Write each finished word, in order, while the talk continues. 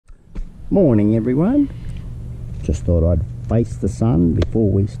Morning everyone. Just thought I'd face the sun before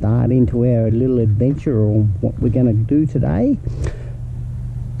we start into our little adventure on what we're going to do today.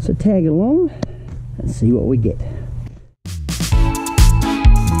 So tag along and see what we get.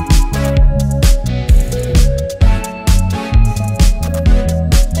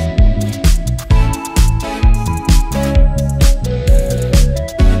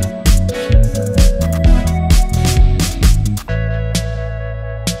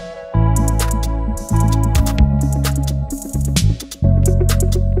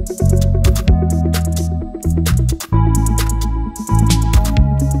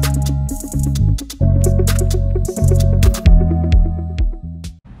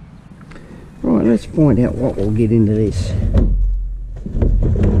 Right, let's find out what we'll get into this.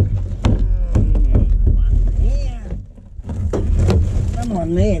 Come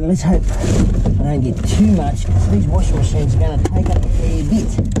on there, let's hope I don't get too much, because these washing machines are going to take up a fair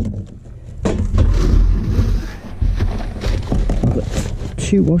bit. I've got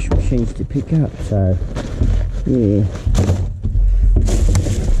 2 washing machines to pick up, so yeah.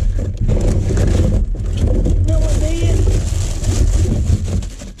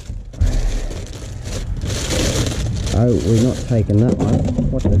 Oh, we're not taking that one.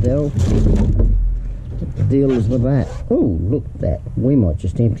 What the hell? What the deal is with that? Oh, look at that. We might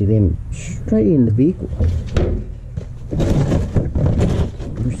just empty them straight in the vehicle.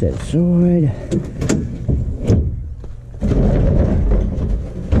 Push that side.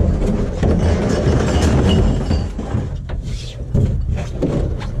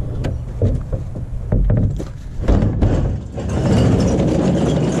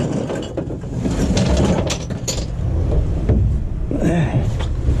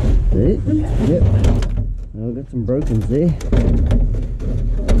 Yep, I've got some brokens there.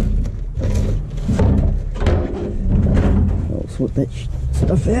 I'll sort that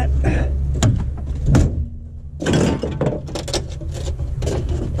stuff out.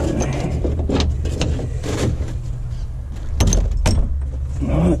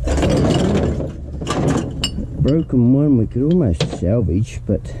 Broken one we could almost salvage,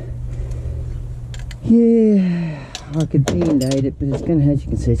 but yeah, I could band-aid it, but it's going to, as you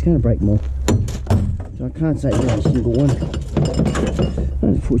can see, it's going to break more. So I can't save every single one,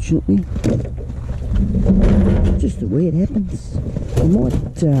 unfortunately. Just the way it happens. I might,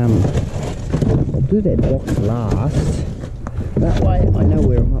 I'll do that box last. That way I know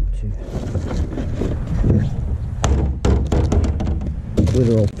where I'm up to.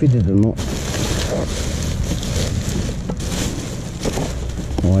 Whether I'll fit it or not.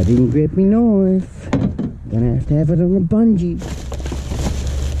 Oh, I didn't grab my knife. Gonna have to have it on a bungee.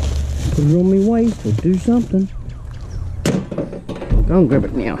 Put it on my waist or do something. I'll go and grab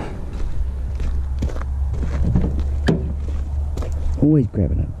it now. Always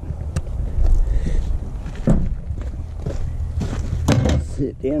grabbing it.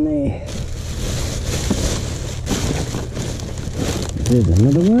 Sit down there. There's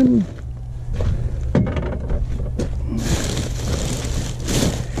another one.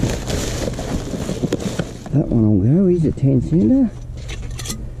 That one will go. He's a 10 center.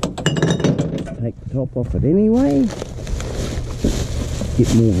 Take the top off it anyway.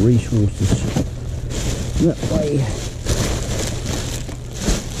 Get more resources that way.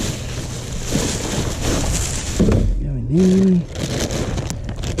 Go in there.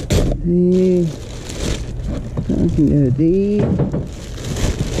 There. I can go there.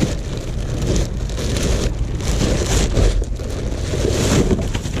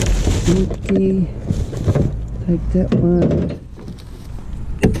 Okay. Take that one.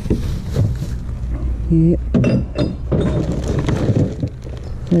 Yeah.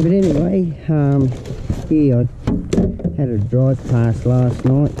 No, but anyway, yeah, I had a drive past last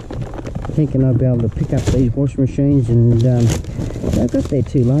night, thinking I'd be able to pick up these washing machines, and I got there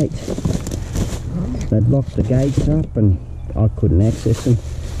too late. They'd locked the gates up and I couldn't access them.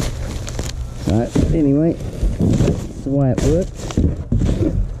 So anyway, that's the way it works.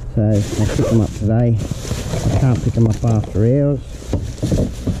 So I'll pick them up today. I can't pick them up after hours.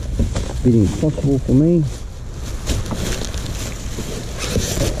 It's a bit impossible for me.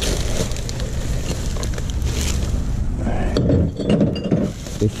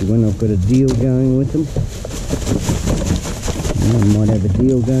 Especially when I've got a deal going with them. And I might have a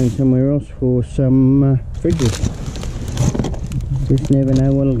deal going somewhere else for some fridges. Just never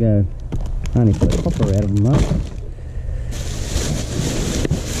know what'll go. Only put copper out of them up.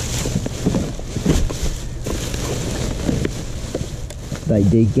 They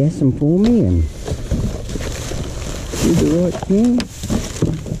degas them for me and do the right thing.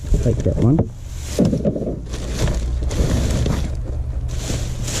 Take that one.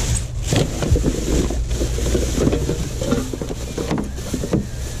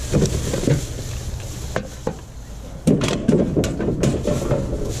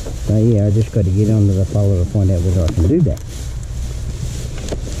 yeah, I just got to get onto the folder to find out whether I can do that.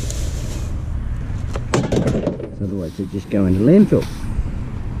 Otherwise they just go into landfill.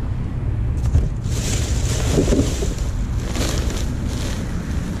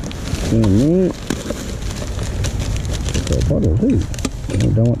 And there. So a bottle too. I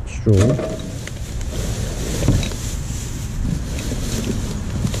don't want straw.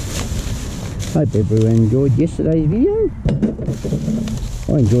 Hope everyone enjoyed yesterday's video.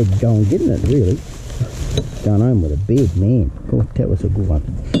 I enjoyed going getting it, really. Going home with a bed, man. Oh, that was a good one.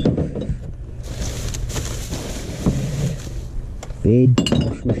 Bed,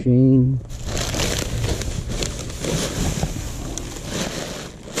 wash machine.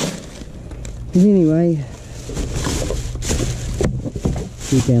 But anyway,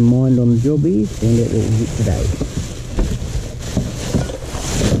 keep our mind on the job here, find out what we get today.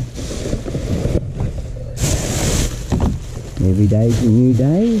 Every day's a new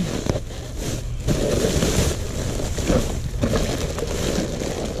day.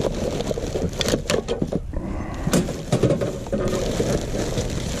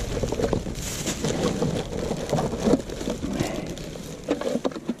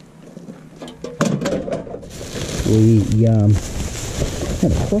 We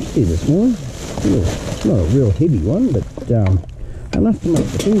had a frost here this morning. It's not a real heavy one, but enough to make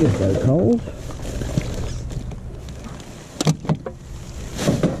the fingers go cold.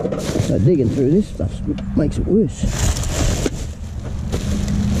 So digging through this stuff makes it worse.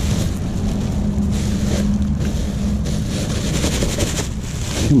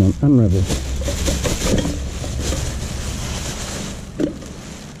 Come on, unravel.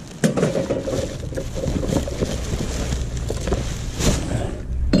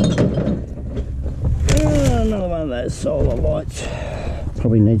 Another one of those solar lights.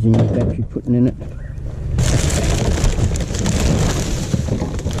 Probably needs a new battery putting in it.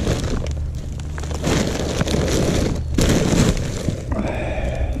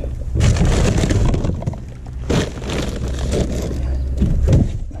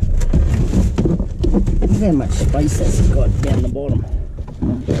 Look how much space that's got down the bottom.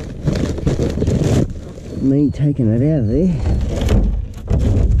 Me taking it out of there.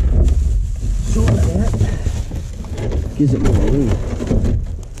 Sort it out. Gives it more room.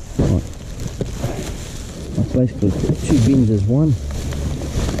 Right. I've basically put two bins as one.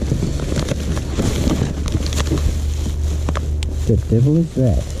 What the devil is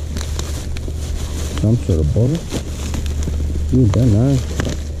that? Some sort of bottle? You don't know.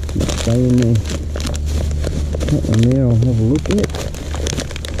 Let's stay in there. That one there I'll have a look at.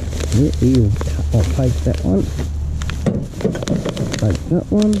 Yeah, I'll take that one. Take that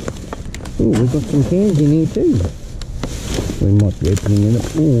one. Oh, we've got some cans in here too. We might be opening it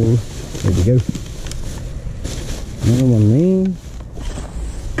up all. There we go. Another one there.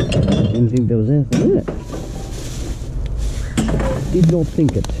 I didn't think there was anything in it. Did not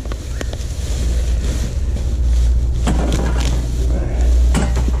think it.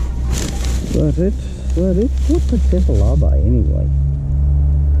 What the devil are they anyway?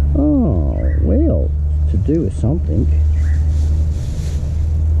 Oh, well, to do with something.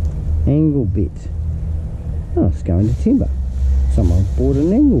 Angle bit. Oh, it's going to timber. Someone bought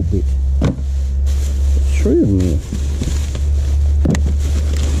an angle bit. There's three of them here.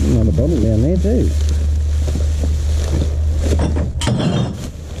 Another bottle down there too.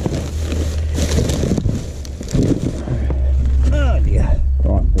 Oh dear.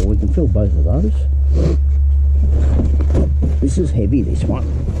 Right, well we can fill both of those. This is heavy, this one.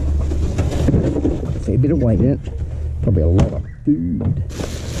 Fair bit of weight in it. Probably a lot of food.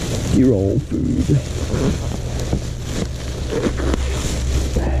 Dear old food.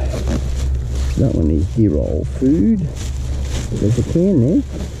 That one is dear old food. There's a can there.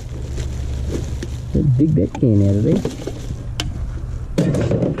 Let's dig that can out of there.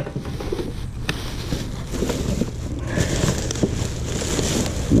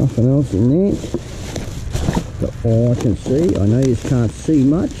 Nothing else in there. But all I can see, I know you can't see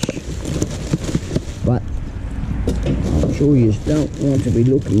much, but I'm sure you don't want to be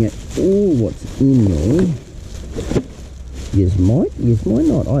looking at all what's in there. Yous might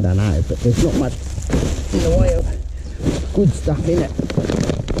not, I don't know, but there's not much in the way of good stuff in it.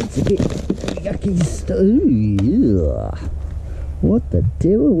 It's a bit yucky stuff. What the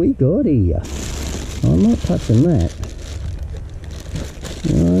devil we got here? I'm not touching that.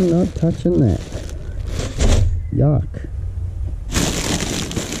 I'm not touching that. Yuck.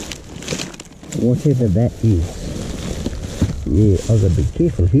 Whatever that is. Yeah, I've got to be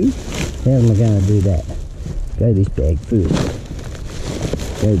careful here. How am I going to do that? Go this bag first.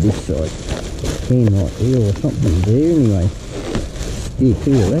 Go this side. Can right there or something there anyway. steer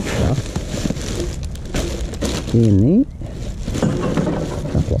clear of that stuff. In there.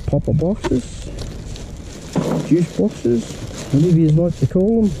 Couple of popper boxes. Juice boxes. Whatever you like to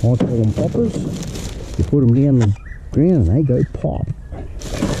call them. I call them poppers. You put them down the ground and they go pop.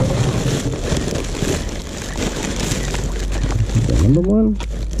 The number one.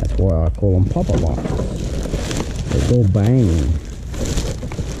 That's why I call them popper boxes. They go bang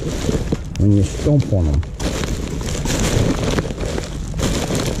when you stomp on them.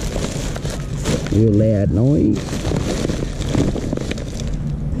 Real loud noise.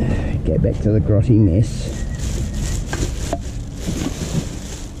 Go back to the grotty mess.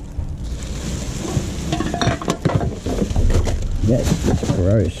 That's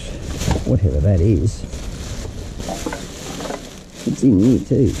gross. Whatever that is. It's in here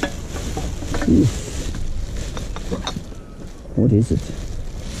too. What is it?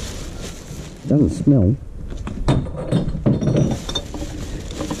 Doesn't smell.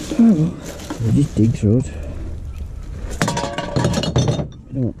 Oh well, we'll just dig through it.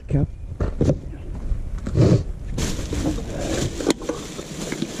 I don't want the cup.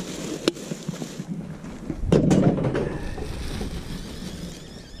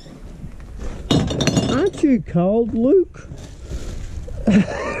 Aren't you cold, Luke?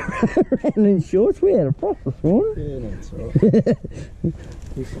 Ran in shorts, we had a frost this morning. Yeah, no, it's alright.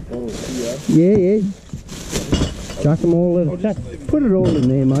 Here's some bottles here. Yeah. Chuck them all in. Put it all in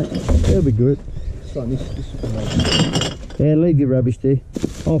there, mate. That'll be good. So this Yeah, leave your rubbish there.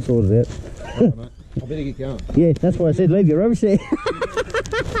 I'll sort it out. right, mate. I better get going. Yeah, that's why I said leave your rubbish there.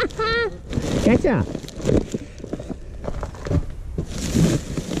 Catch up.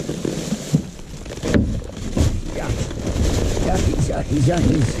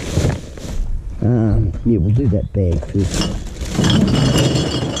 Yuckies. Yeah, we'll do that bag first.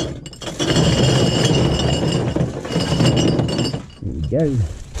 There we go.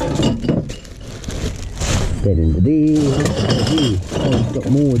 That into there. Oh, we've got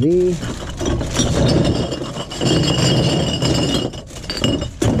more there.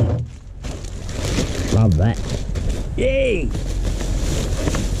 Love that. Yay!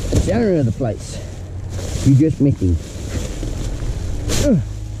 Center of the place. You just met him. I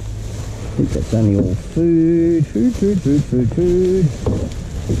think that's only all food.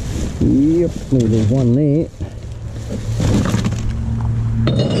 Yep, there's one there.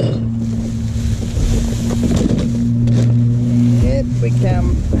 Yep, we come.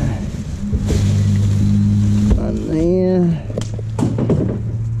 One there.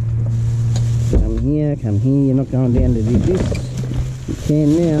 Come here. You're not going down to do this. You can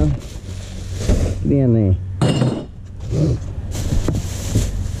now. Down there.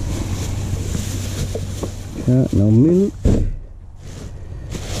 No milk.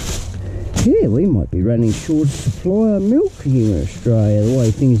 Yeah, we might be running short of supply of milk here in Australia, the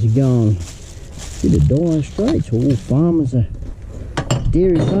way things are going. Bit of dire straits. All farmers are,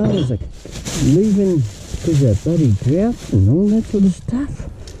 dairy farmers are leaving because of bloody drought and all that sort of stuff.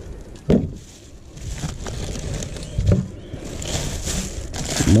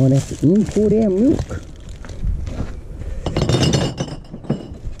 Might have to import our milk.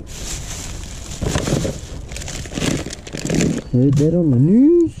 Heard that on the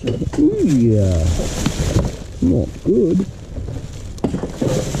news? Ooh, yeah. Not good.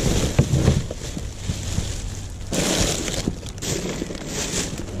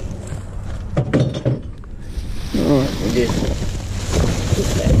 Alright, we'll just put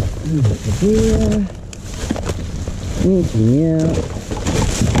that over there. Anything out.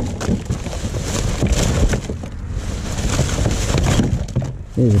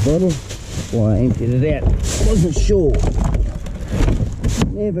 There's a bottle. Why I emptied it out. Wasn't sure.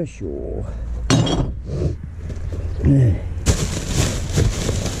 Never sure. I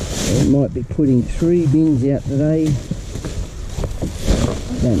might be putting 3 bins out today.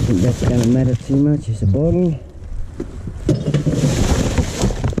 Don't think that's going to matter too much. It's a bottle.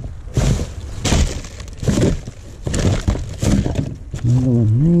 Another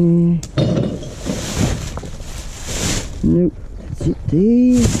one there. Nope, that's it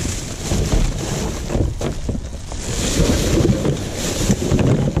there.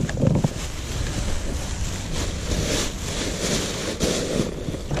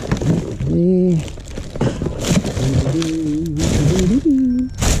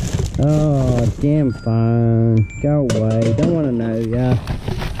 Oh, damn phone. Go away. Don't want to know ya.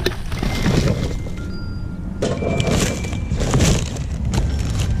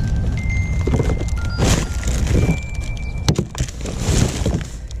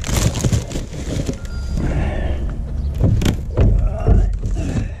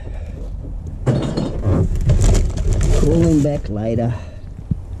 Call him back later.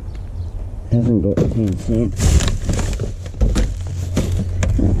 Hasn't got 10 cents.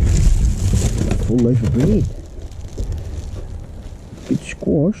 Full loaf of bread. Bit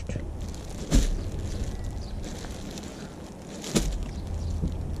squashed.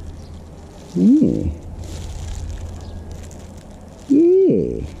 Yeah.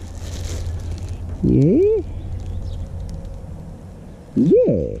 Yeah. Yeah.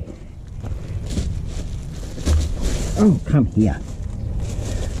 Yeah. Oh, come here.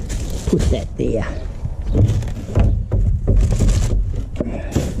 Put that there.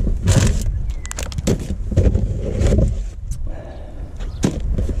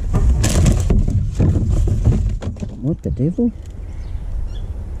 What the devil?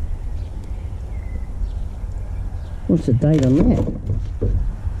 What's the date on that?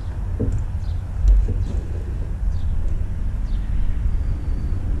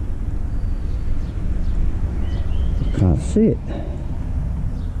 I can't see it.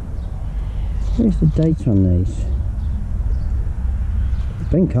 Where's the dates on these? It's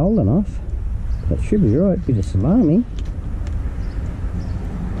been cold enough. That should be right. Bit of salami.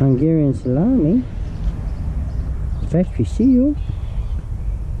 Hungarian salami. Factory seal.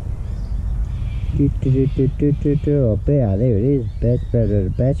 Oh, there it is.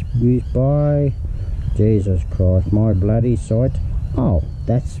 Batch used by. Jesus Christ, my bloody sight. Oh,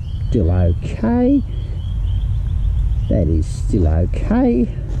 that's still okay. That is still okay.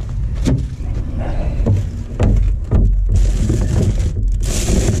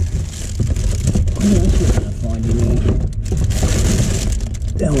 What else we gonna find in here?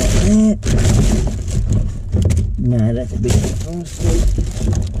 Don't want that. No, that's a bit frosty.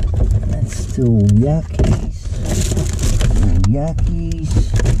 That's still yuckies. Yuckies.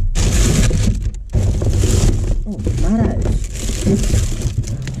 Oh, tomatoes.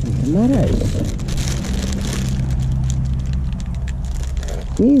 Some tomatoes.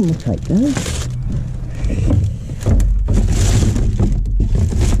 Yeah, we'll take those.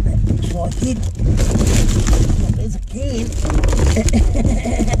 That looks like it. Oh, there's a can.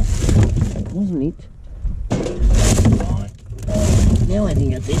 Wasn't it? Right. Oh, now I think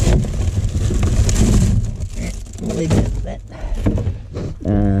that's it. What is that?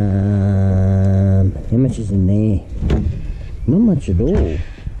 How much is in there? Not much at all.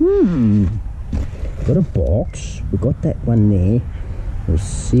 Got a box. We got that one there. We'll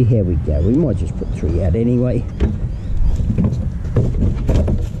see how we go. We might just put 3 out anyway.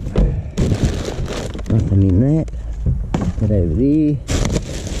 Nothing in that. That over there.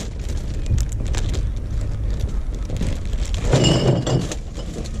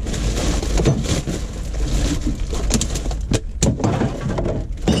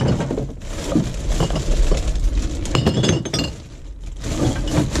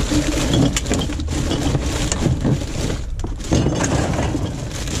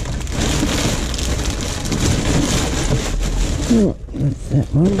 Oh, that's that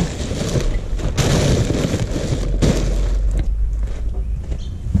one.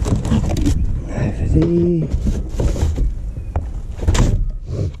 Over there.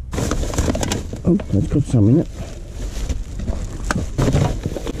 Oh, that's got some in it.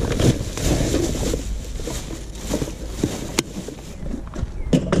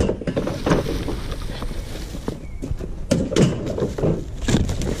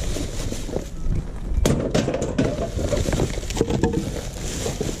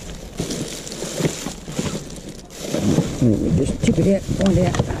 Let me just tip it out and find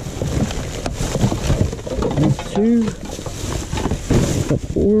out. There's 2. Got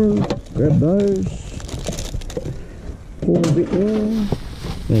 4. Grab those. Pour a bit more.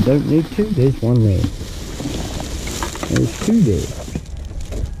 I don't need 2. There's 1 there. There's 2 there.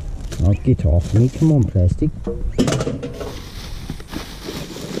 Oh, get off me. Come on, plastic.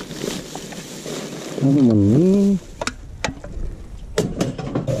 Another one there.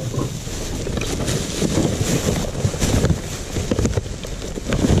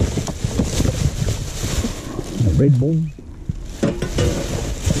 Red Bull.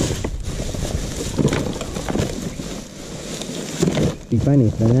 Be funny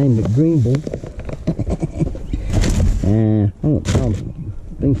if they named it Green Bull.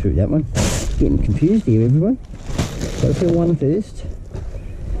 I've been through that one. Getting confused here, everyone. Gotta fill one first.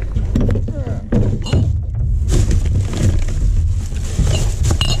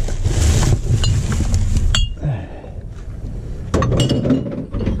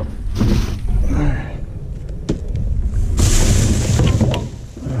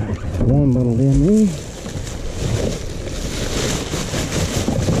 Wine bottle down there.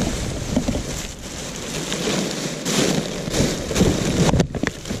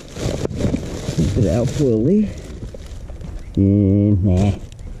 A bit of alcohol there. And nah.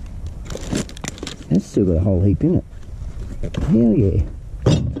 That's still got a whole heap in it. Hell yeah.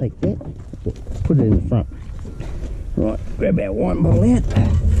 Take that, put it in the front. Right, grab our wine bottle out.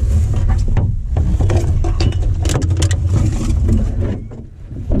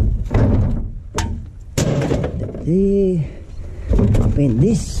 There. Bend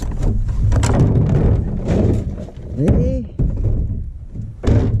this. There.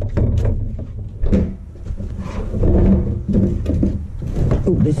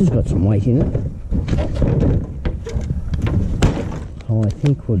 Oh, this has got some weight in it. I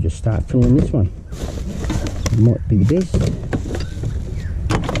think we'll just start filling this one. Might be the best.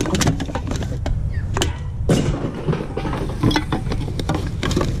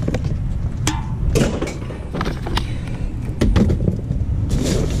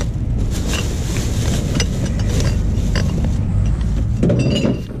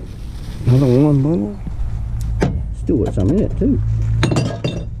 Another wine bottle. Still got some in it too.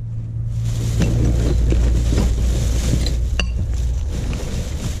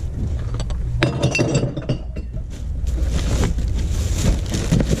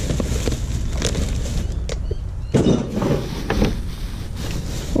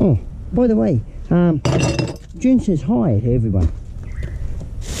 Oh, by the way, June says hi to everyone.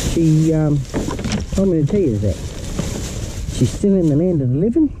 She told me to tell you that. She's still in the land of the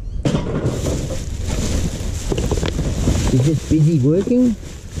living. She's just busy working.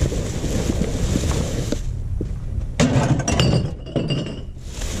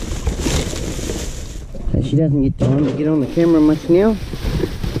 So she doesn't get time to get on the camera much now.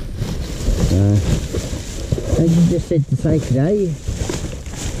 So she just said to say today.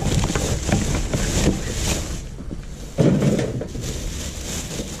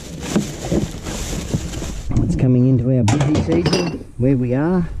 It's coming into our busy season where we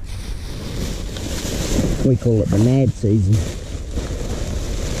are. We call it the mad season.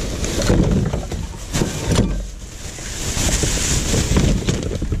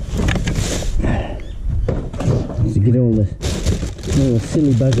 To get all the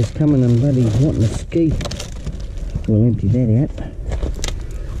silly buggers coming and bloody wanting to ski. We'll empty that out.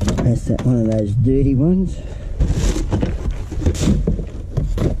 That's that one of those dirty ones.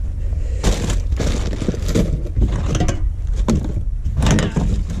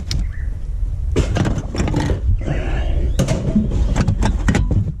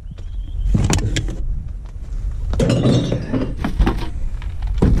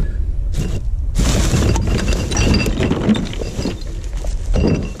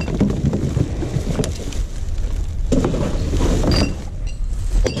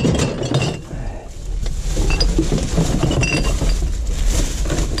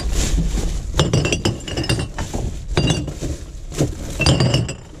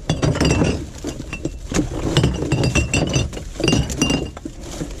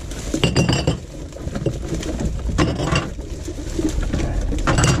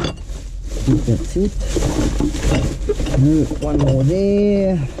 That's it. One more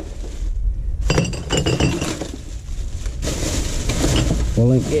there. Well,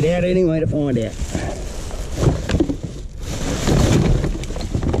 then get out anyway to find out.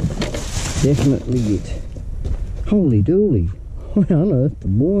 Definitely it. Holy dooly. I unearthed the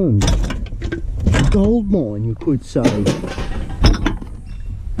worm. A gold mine, you could say.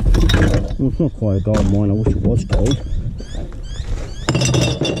 Well, it's not quite a gold mine. I wish it was gold.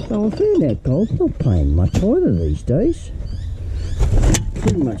 So I found out gold's not paying much either these days.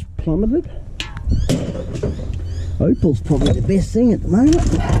 Pretty much plummeted. Opal's probably the best thing at the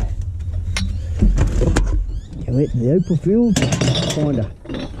moment. Go out to the opal field, find a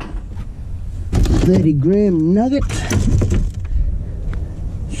 30-gram nugget,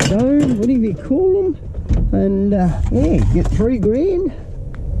 stone, whatever you call them, and yeah, get 3 grand.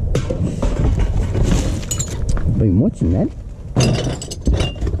 I've been watching that.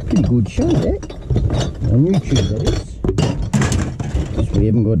 Pretty good show that. On YouTube that is. Because we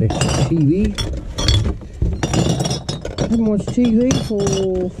haven't got extra TV. I haven't watched TV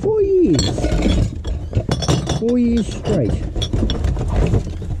for 4 years. 4 years straight.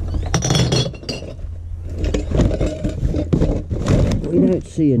 We don't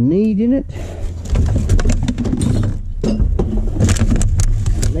see a need in it.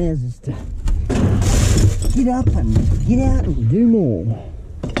 It allows us to get up and get out and do more.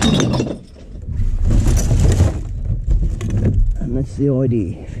 And that's the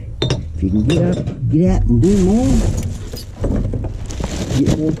idea. If you can get up, get out and do more,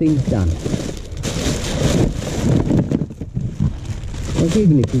 get more things done. Like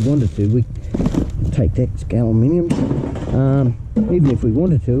even if we wanted to, we take that aluminium. Even if we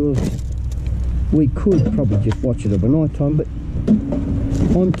wanted to, we could probably just watch it over night time, but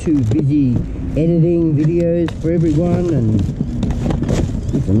I'm too busy editing videos for everyone, and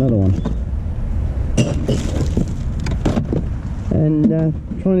here's another one. And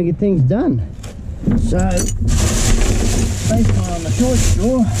trying to get things done. So, based on the toy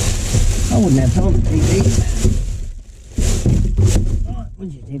store, I wouldn't have time for TV. Right, we'll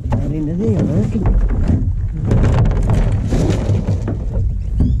just empty that into there, I reckon.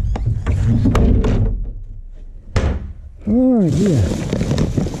 Alright, yeah.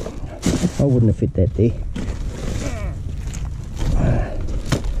 I wouldn't have fit that there.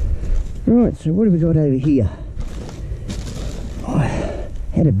 Right, so what have we got over here? I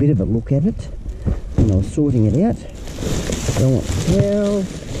had a bit of a look at it when I was sorting it out. So I want towels,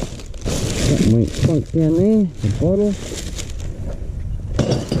 something went plonk down there, the bottle.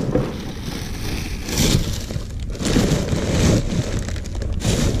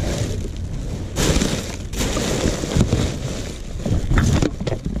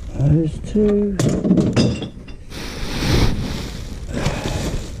 Those two.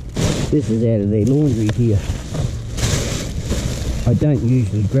 This is out of their laundry here. I don't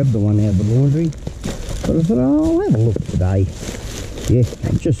usually grab the one out of the laundry, but I thought, oh, I'll have a look today. Yeah,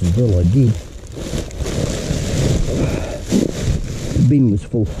 just as well I did. The bin was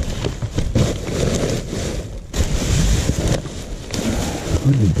full.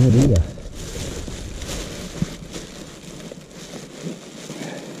 What have we got here?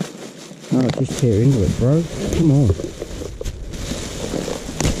 Oh, just tear into it, bro. Come on.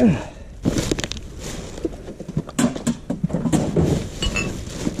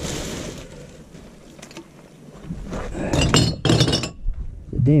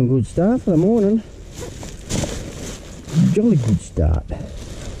 Damn good start for the morning. Jolly good start. Right,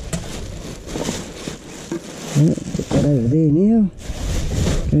 put that over there now.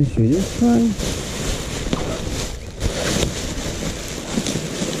 Go through this one.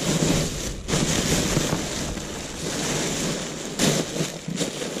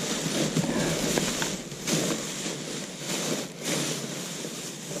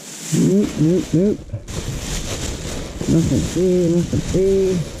 Nope. Nothing there, nothing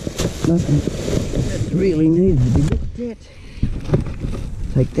there, nothing that really needs to be looked at.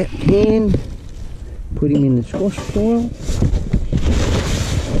 Take that can, put him in the squash pile.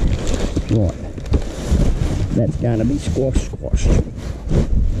 Right, that's going to be squashed.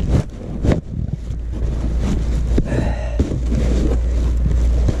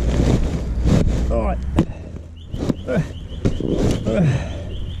 Alright.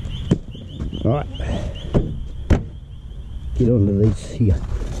 Get onto these here.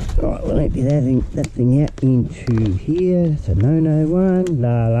 Alright, we'll empty that thing out into here. It's a no one.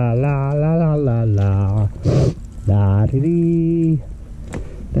 La la la la la la la. La dee dee.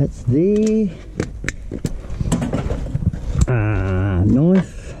 That's there.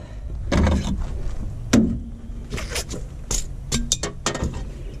 Knife.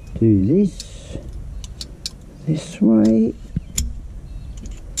 Do this way.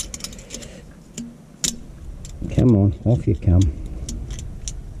 Come on, off you come.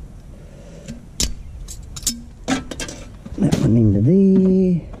 That one into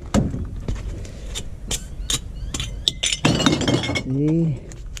there. There.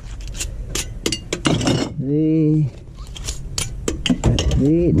 That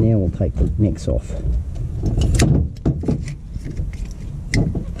there. Now we'll take the necks off.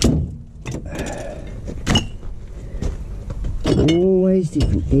 Always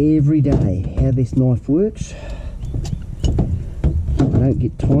different every day how this knife works. I don't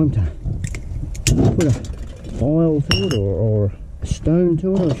get time to put a file to it or a stone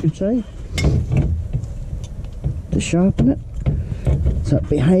to it, I should say, to sharpen it. So it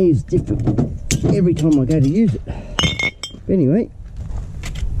behaves different every time I go to use it. But anyway,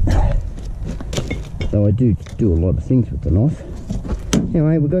 so I do a lot of things with the knife.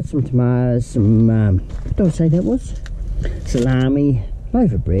 Anyway, we've got some tomatoes, some, what did I say that was? Salami,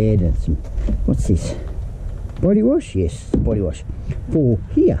 loaf of bread, and some, what's this? Body wash? Yes, body wash for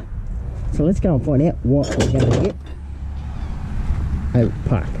here. So let's go and find out what we're going to get over at the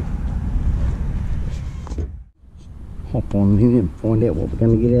park. Hop on in and find out what we're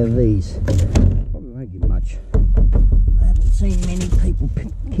going to get out of these. Probably won't get much. I haven't seen many people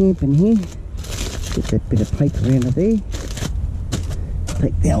camping here. Get that bit of paper out of there.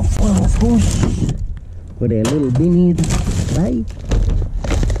 Take the alfalfa, of course. Put our little bin here today.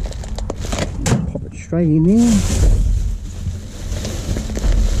 Pop it straight in there.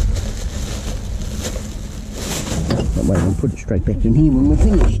 That way we'll put it straight back in here when we're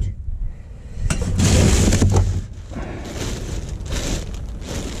finished.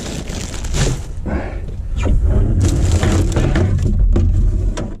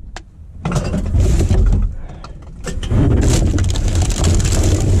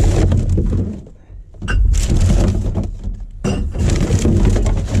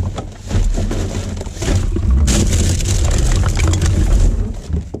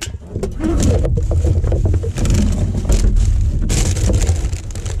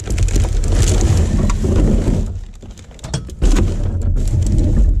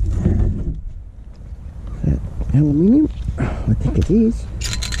 is.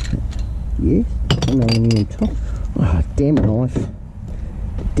 Yes, and on top. Oh, damn knife.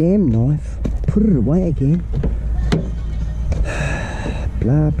 Damn knife. Put it away again.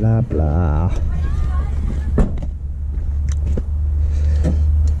 Blah, blah, blah.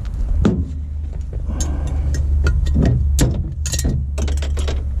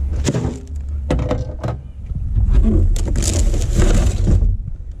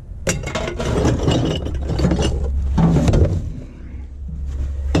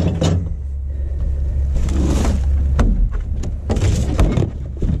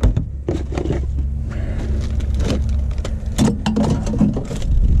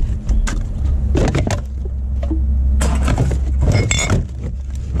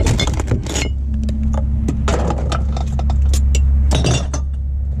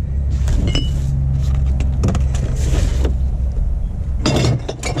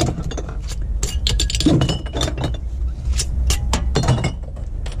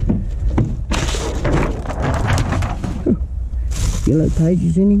 Yellow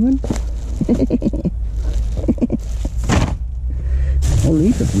pages, anyone? I'll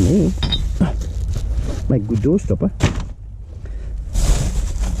leave it from there. Make a good door stopper.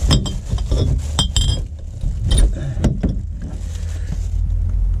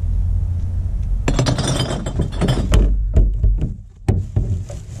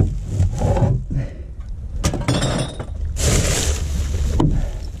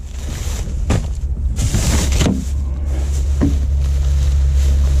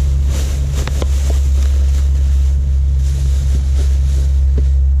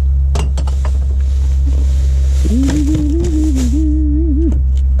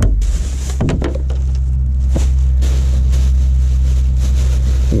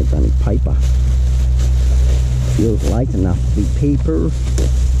 Here's only paper. Feels light enough to be paper.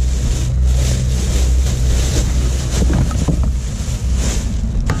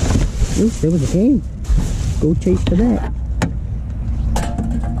 Ooh, there was a game. Go chase for that.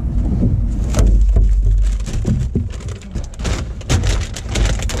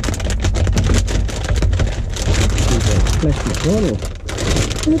 Plastic bottle.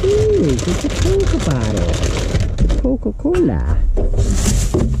 It is. It's a Coca bottle. Coca-Cola.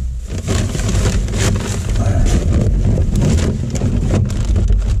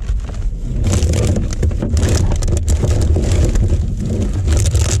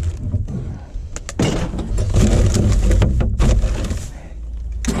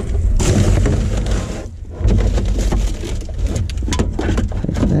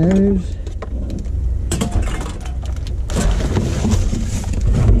 Those.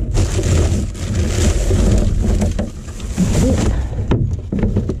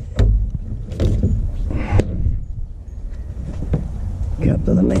 Up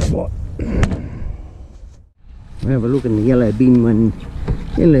to the next lot. We'll have a look in the yellow bin one,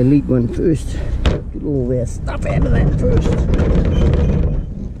 yellow lid one first. Get all their stuff out of that first.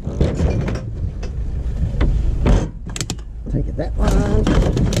 Take it that one.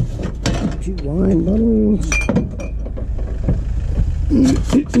 2 wine bottles.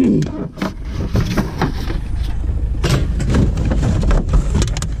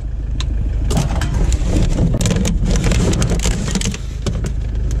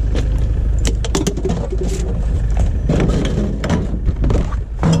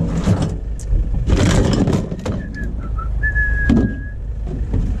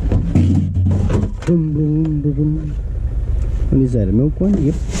 Boom, boom, boom, boom. What is that, a milk one?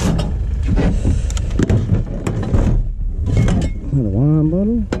 Yep. Another wine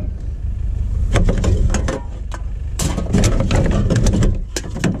bottle.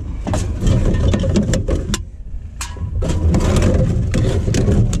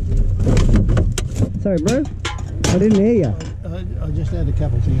 Sorry, bro. I didn't hear you. I just had a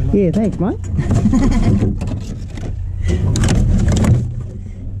couple to you. Yeah, thanks, mate.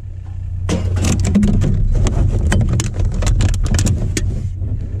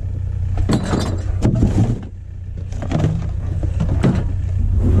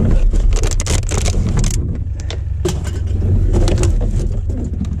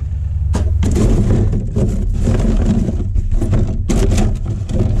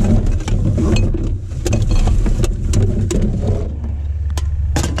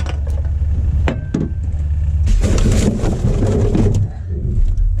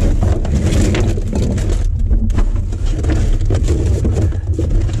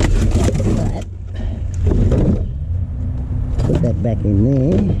 That back in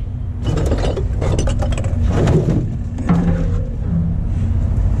there.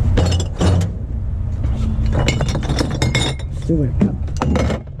 Still got a cup.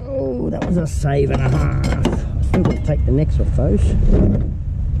 Oh, that was a save and a half. I'm going to take the necks off those.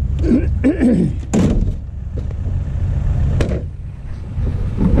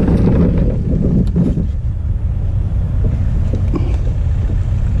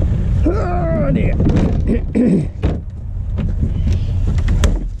 Oh dear.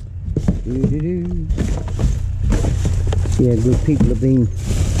 See how good people have been.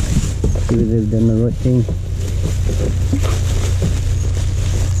 See whether they've done the right thing.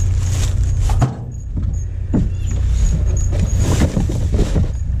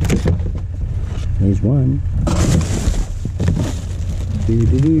 There's one.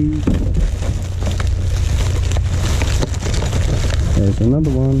 There's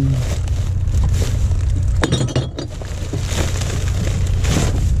another one.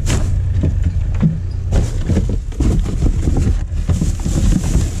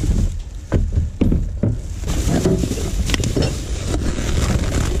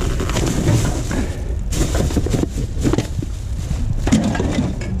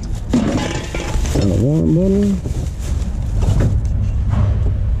 One bottle.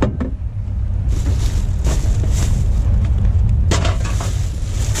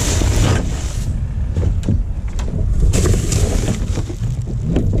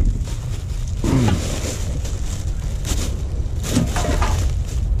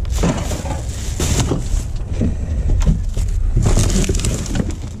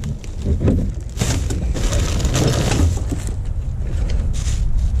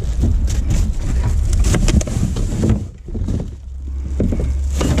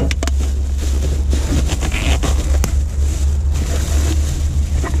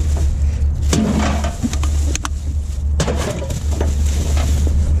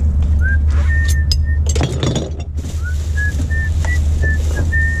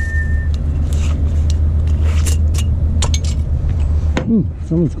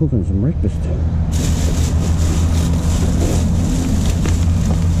 Someone's cooking some breakfast.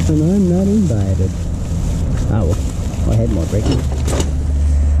 And I'm not invited. Oh well, I had my breakfast.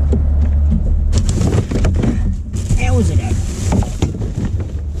 Hours ago.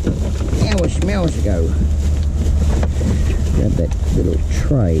 Hours ago. Grab that little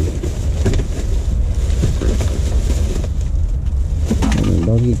tray. Little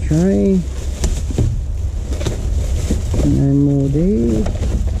doggy tray. No more there.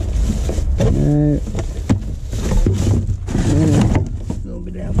 No. A little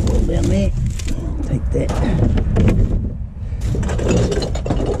bit of alcohol down there. Take that.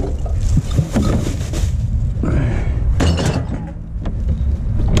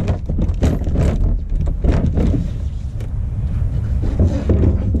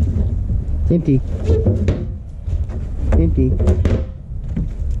 It's empty. Empty.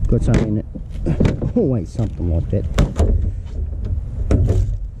 Got something in it. Always something like that.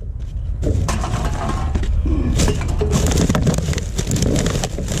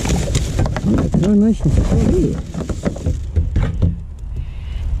 No niceness at all here.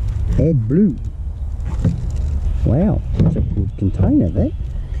 Add blue. Wow, that's a good container, that.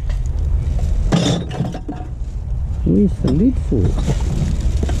 Where's the lid for it?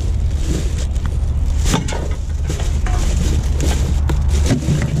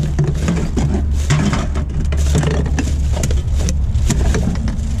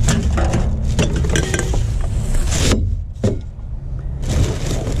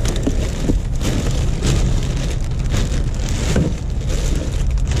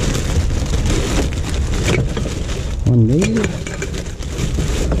 One there.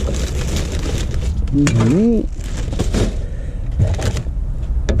 One there.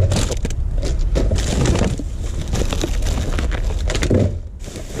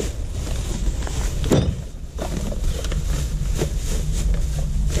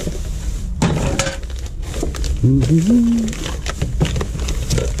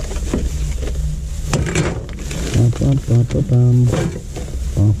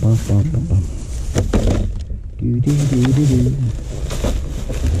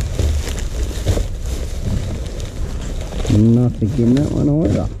 Nothing in that one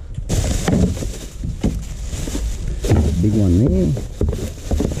either. Big one there.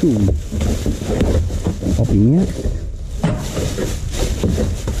 Two. Pop him out.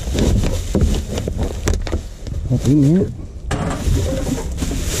 Pop him out.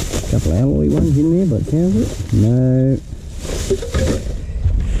 Couple of alloy ones in there, but sounds it. No.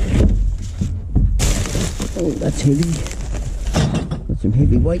 Oh, that's heavy. Got some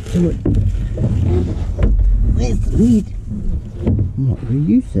heavy weight to it. There's the lid. I might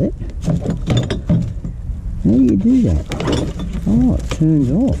reuse that. How do you do that? Oh, it turns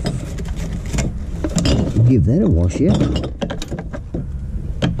off. Give that a wash out.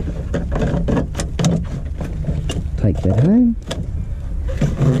 take that home.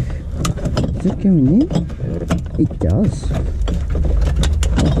 Does it go in there? It does.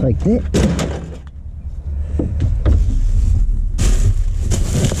 I'll take that.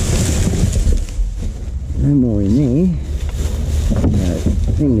 No more in there. No, I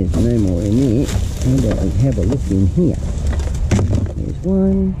think there's no more in there. How about we have a look in here? There's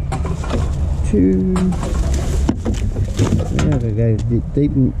 1, 2. Now we go a bit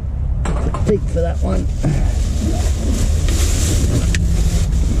deep for that one.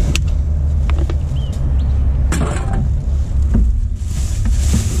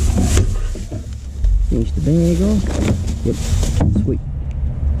 Finish the bag off. Yep, sweet.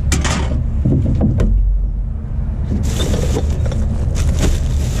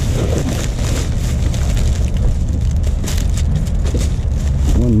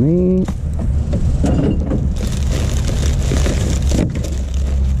 One there.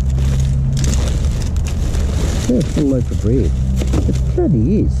 It's a full loaf of bread. It bloody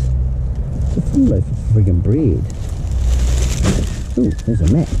is. It's a full loaf of friggin' bread. Oh, there's a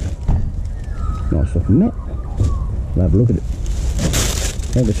map. Nice looking map. We'll have a look at it.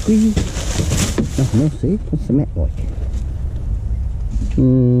 Have a squeeze. Nothing else there. What's the map like?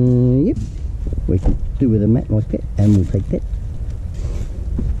 Yep. We can do with a map like that, and we'll take that.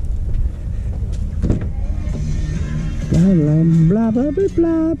 Blah blah blah blah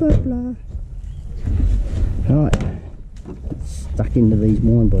blah blah blah. Right, stuck into these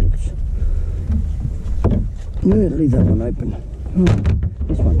wine bottles. No, leave that one open. Oh,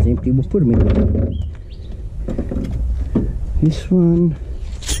 this one's empty. We'll put them in. This one.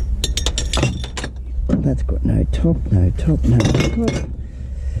 That's got no top, no top, no top.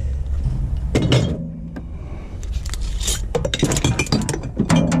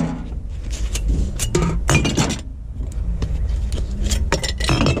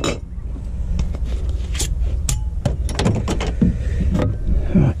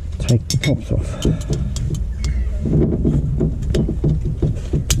 Right, take the tops off.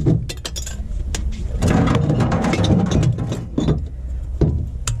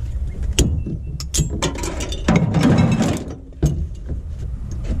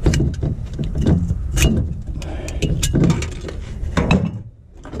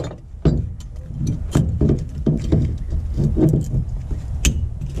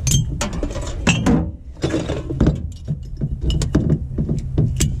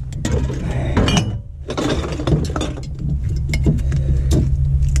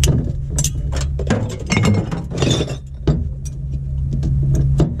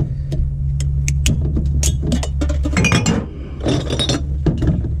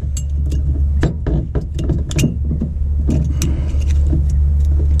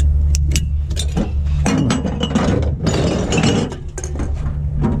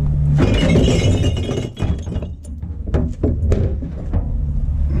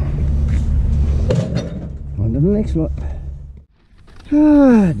 The next lot.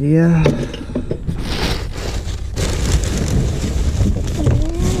 Ah dear.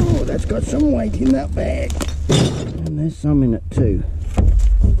 Oh, that's got some weight in that bag. And there's some in it too.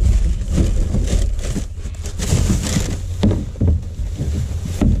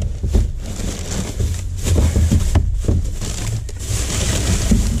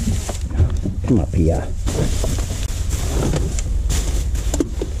 Come up here.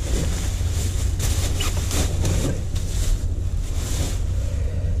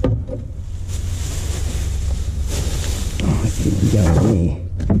 Go in there.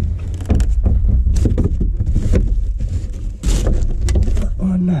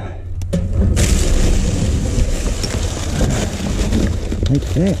 Oh no. Like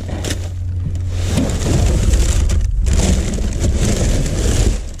that.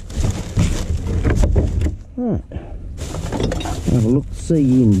 Right. Have a look,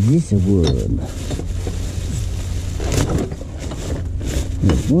 see in this one.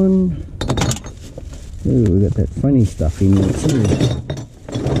 There's one. Ooh, we got that funny stuff in there too.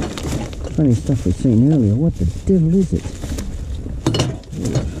 Funny stuff we've seen earlier. What the devil is it?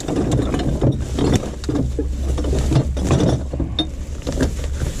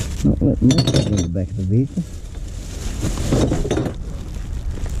 Not letting that get in the back of the vehicle.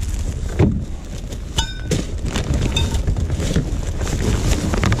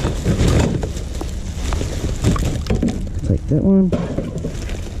 Take that one.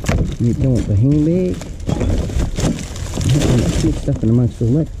 You don't want the handbag. Mixed up in amongst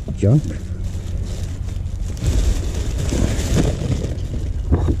all that junk.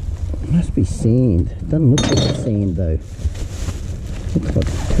 Must be sand. Doesn't look like sand though. Looks like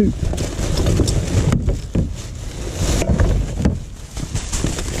poop.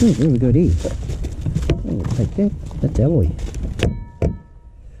 Oh, what have we got here? Oh, we'll take that. That's alloy.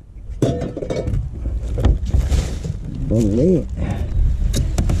 One there.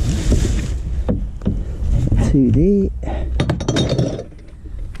 2 there.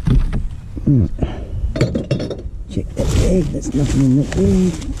 Check that bag, there's nothing in that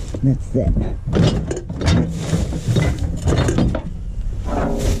bag. That's that.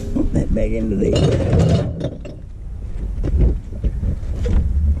 Put that bag into there.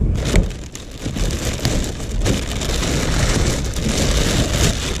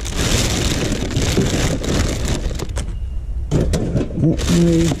 That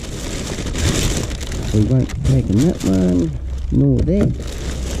way. We won't be taking that one, nor that.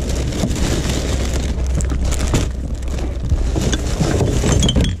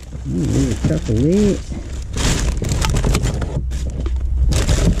 There's a couple there.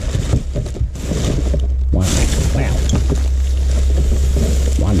 One. Wow.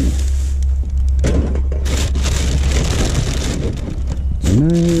 One. No.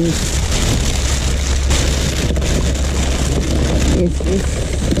 Yes.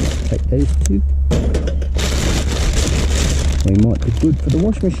 Take those 2. We might be good for the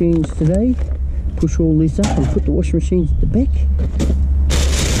wash machines today. Push all this up and put the wash machines at the back.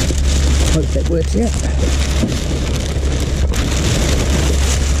 Hope that works out.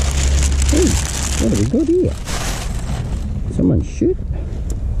 Hey, what have we got here? Someone's shirt?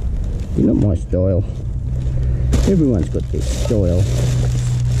 You're not my style. Everyone's got their style.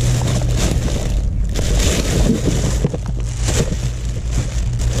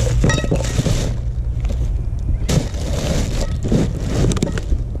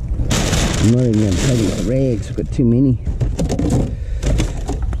 I'm not even going to take the rags, I've got too many.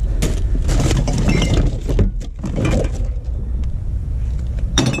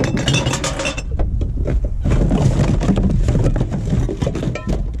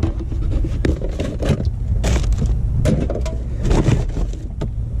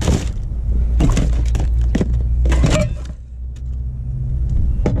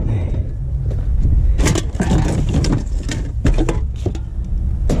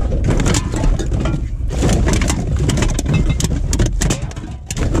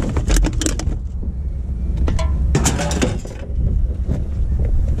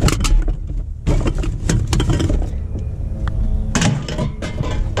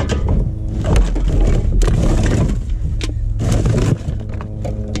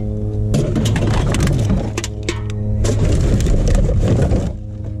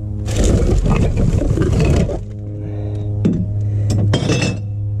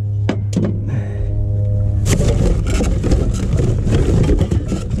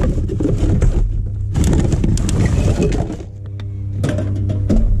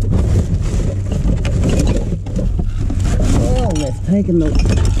 Taking the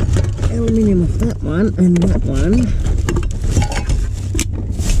aluminium off that one and that one.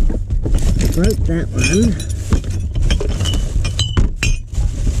 Broke that one.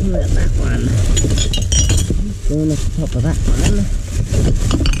 What about that one? Going off the top of that one.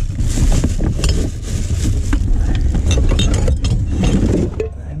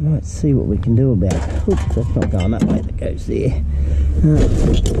 I might see what we can do about it. Oops, that's not going that way, that goes there.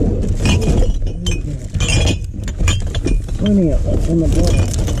 Plenty of what's on the bottom.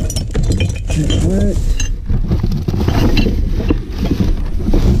 That works.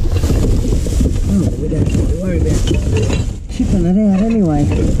 Oh, we don't have to worry about shipping it out anyway.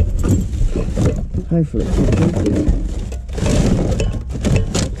 Hopefully it's good.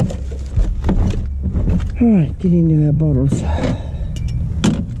 Alright, get into our bottles.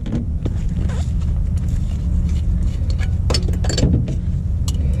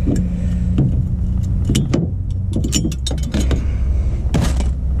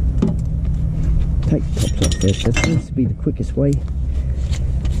 Take the tops off first. That seems to be the quickest way.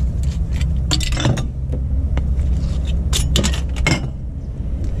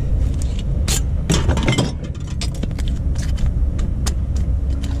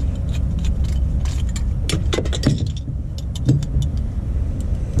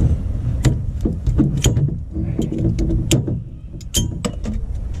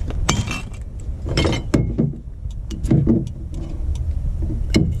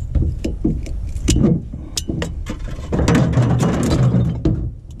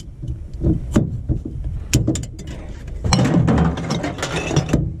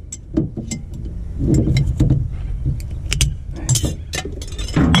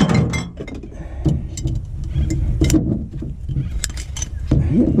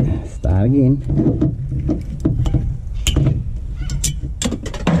 Start again.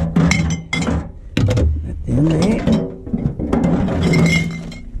 That down there.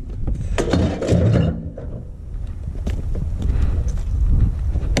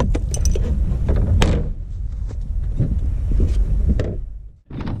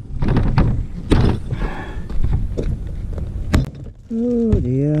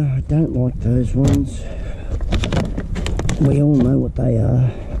 don't like those ones. We all know what they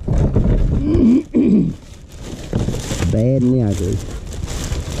are. Bad and the ugly.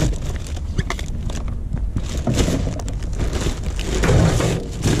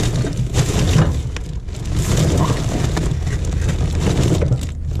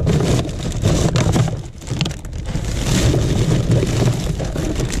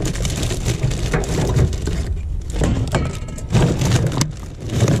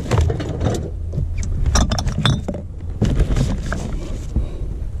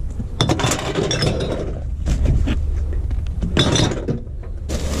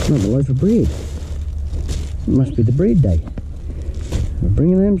 Another loaf of bread. It must be the bread day. We're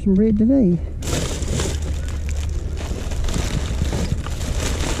bringing them some bread today.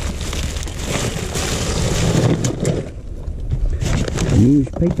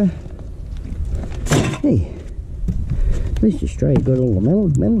 Newspaper. Hey, at least Australia got all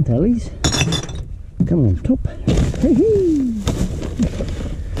the medal tallies. Come on top. Hey, hey.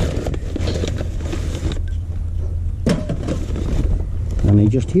 Only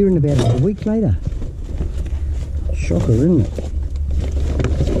just hearing about it a week later. Shocker, isn't it?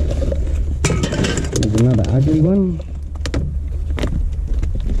 There's another ugly one.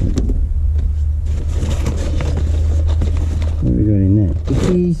 What have we got in that?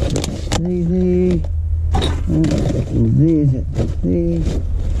 Cookies. There. That's in there. That's there.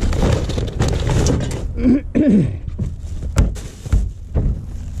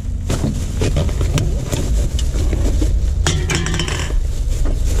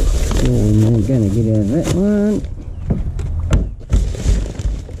 We're going to get out of that one.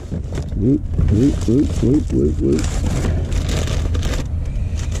 Whoop, whoop, whoop, whoop, whoop, whoop.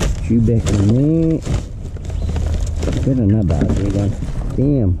 Chew back in there. Got another ugly one.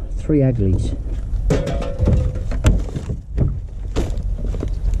 Damn, 3 uglies.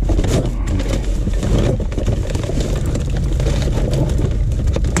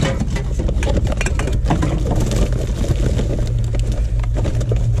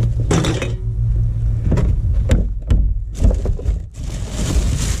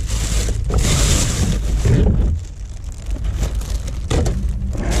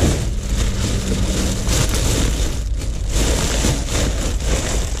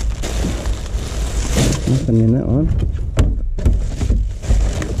 Nothing in that one.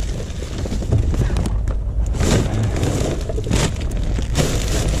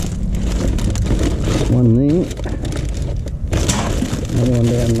 One there. Another one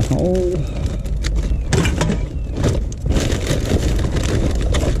down the hole.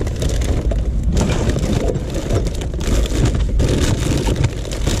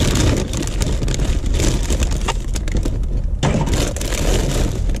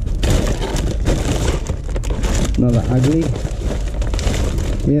 Another ugly.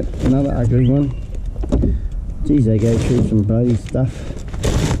 Yep, another ugly one. Geez, they go through some bloody stuff.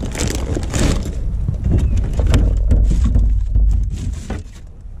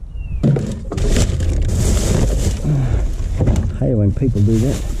 Hey, when people do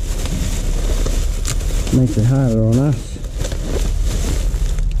that, makes it harder on us.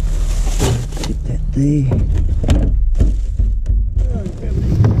 Get that there.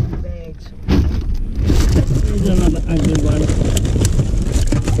 Another ugly one.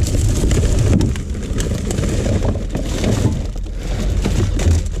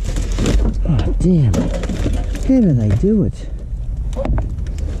 Oh damn, how do they do it?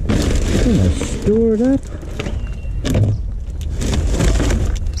 Do they store it up?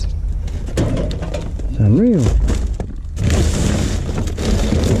 It's unreal.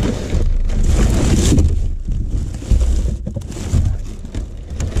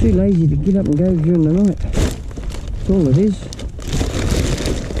 Too lazy to get up and go during the night. That's all it is.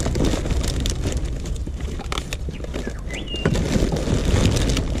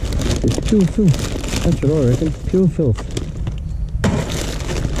 It's pure filth. That's what I reckon. Pure filth.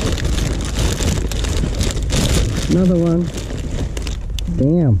 Another one.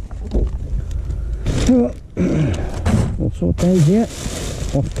 Damn. We'll sort those out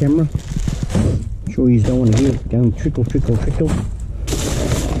off camera. Sure you don't want to hear it going trickle, trickle, trickle.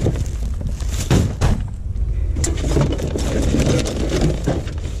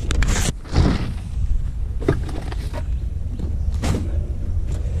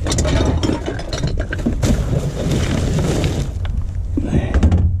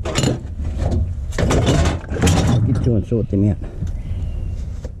 And sort them out.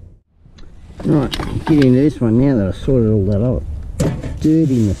 Right, get into this one now that I've sorted all that out.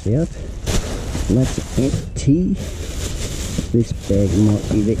 Dirtiness out. And that's empty. This bag might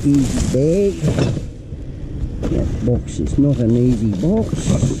be the easy bag. That box is not an easy box.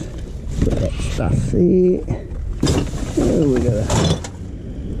 Put that stuff there. Oh, we got a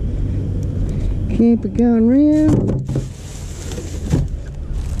camper going round.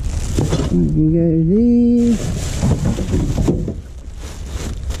 We can go there.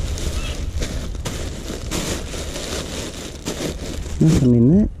 Nothing in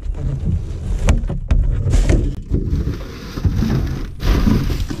that.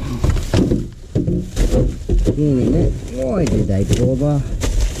 Again in that. Why did they bother?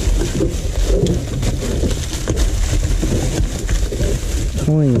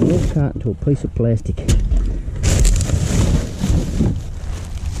 Tying a milk carton to a piece of plastic.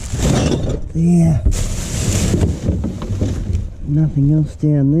 There. Nothing else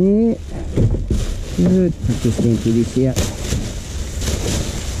down there. Good. I'll just empty this out.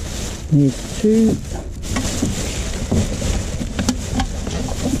 There's two.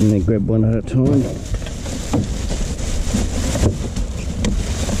 I'm going to grab one at a time.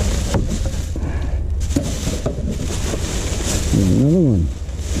 There's another one.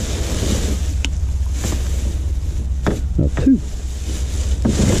 Oh, two.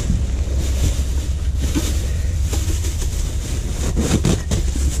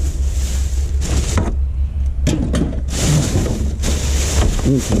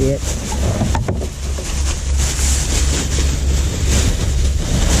 Into that.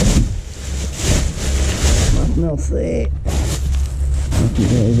 Nothing else there. I can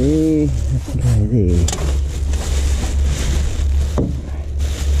go there. I can go there.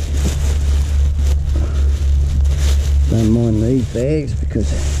 Don't mind these bags because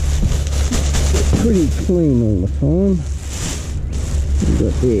they're pretty clean all the time. We've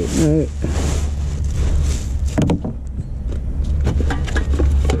got there. No.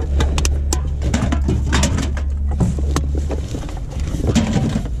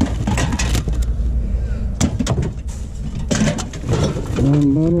 One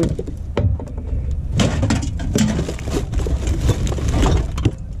bottle.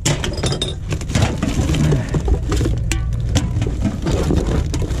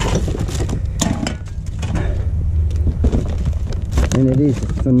 And it is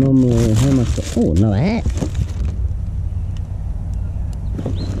phenomenal how much. Oh, another hat.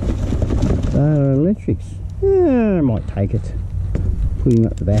 They're electrics. Yeah, I might take it. Put him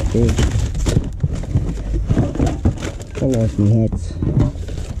up the back there. I like my hats.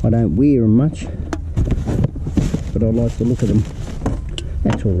 I don't wear them much, but I like the look of them.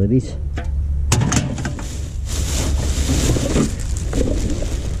 That's all it is.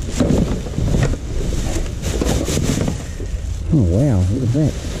 Oh wow, look at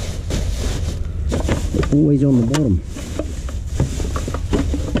that. Always on the bottom.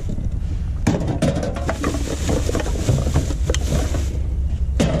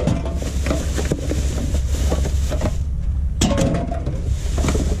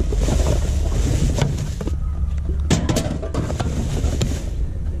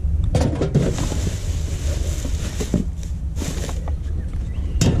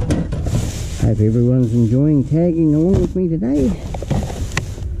 Hope everyone's enjoying tagging along with me today.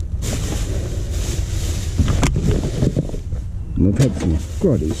 We've had some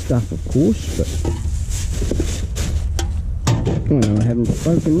grotty stuff, of course, but I know I haven't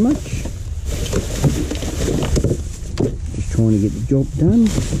spoken much. Just trying to get the job done.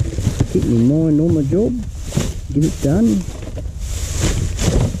 Keep my mind on the job. Get it done.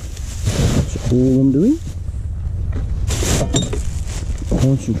 That's all I'm doing.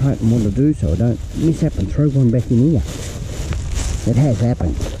 Concentrate on what I do so I don't miss up and throw one back in here. It has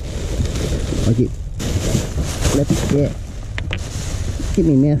happened. I get flappy, yeah, get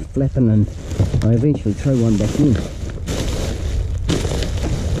my mouth flapping and I eventually throw one back in.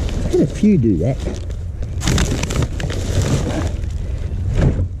 I've had a few do that.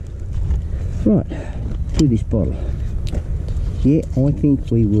 Right, to this bottle. Yeah, I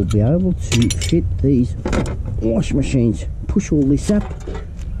think we will be able to fit these wash machines. Push all this up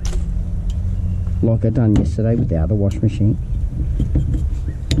like I done yesterday with the other wash machine.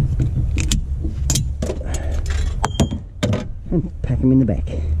 And pack them in the back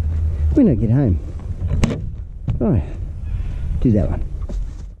when I get home. Right, do that one.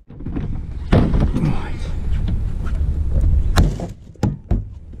 Right.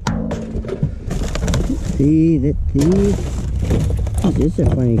 See that there. Is this a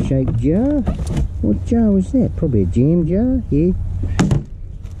funny shaped jar? What jar was that? Probably a jam jar, yeah.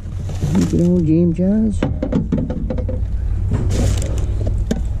 Look at all jam jars.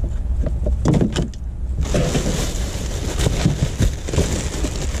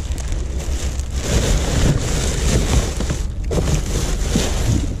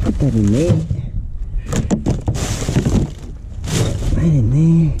 Put that in there. That in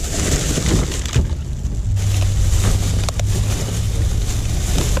there.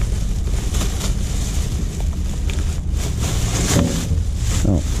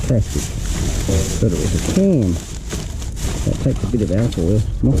 plastic. Thought it was a can. That takes a bit of alcohol.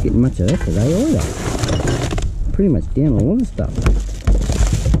 Not getting much of that today either. Pretty much down on all the stuff.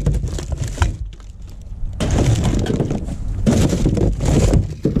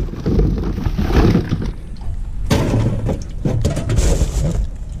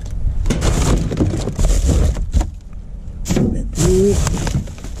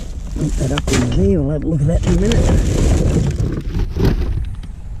 Put that up in there. We'll have a look at that in a minute.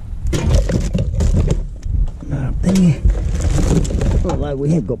 Not up there. Although we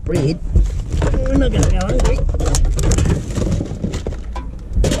have got bread, we're not going to go hungry.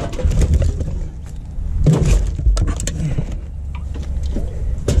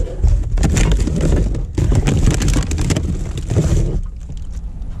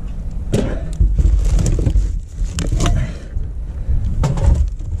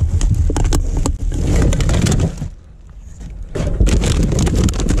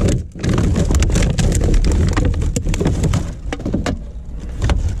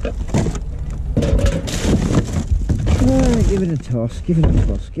 Give it a toss, give it a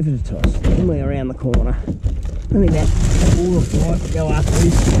toss, give it a toss. All the way around the corner. Only that 4 or 5 to go after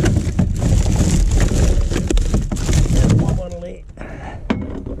this. There's one bottle there.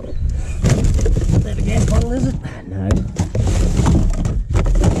 Is that a gas bottle, is it? No.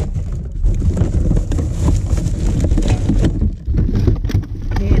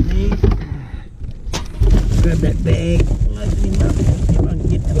 Down there. Grab that bag, load him up, see if I can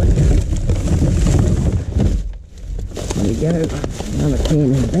get to it. There we go, another can in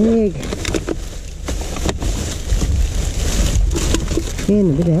the bag. And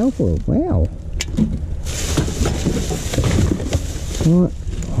a bit of alcohol, wow. Right,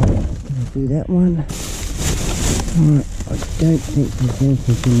 gonna do that one. Right, I don't think there's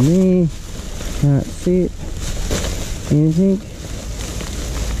anything in there. Can't see it. Anything?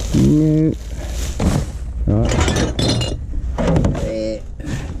 No. Right. There.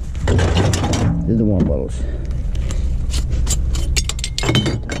 There's the wine bottles.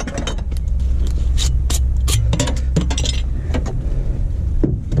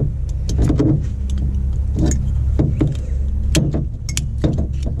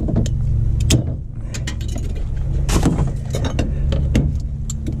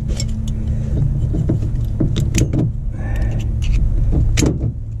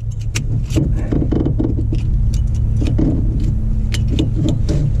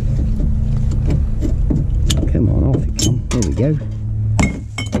 Go.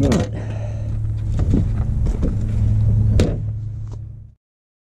 Right.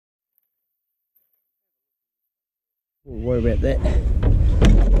 We'll worry about that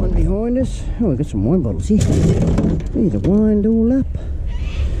one behind us. Oh, we've got some wine bottles here. These are wined all up.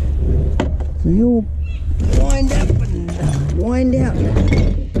 So they all wind up and wind out.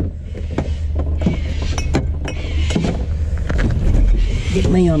 Get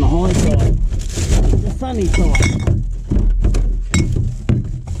me on the high side, the sunny side.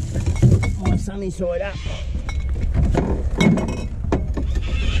 Sunny side up.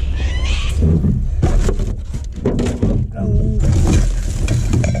 Go.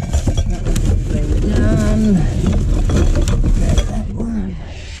 That's done. Grab that one.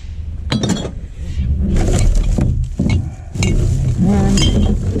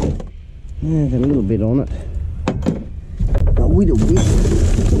 There's a little bit on it. A little bit.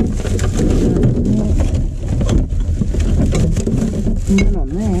 None on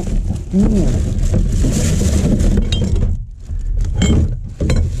that. Yeah.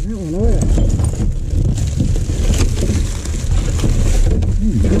 That one oil.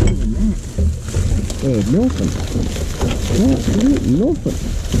 Better than that. Yeah, nothing. Absolutely nothing.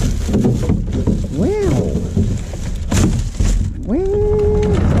 Wow.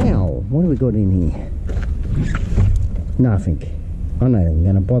 Wow. What have we got in here? Nothing. I know I'm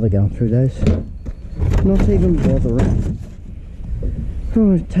going to bother going through those. Not even bothering.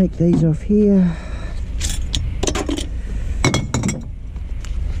 I'll take these off here.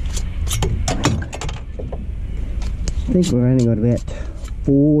 I think we've only got about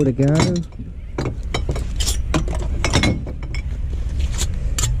 4 to go.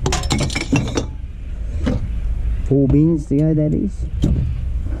 Four bins to go, that is.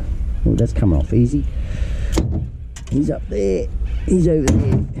 Oh, that's coming off easy. He's up there. He's over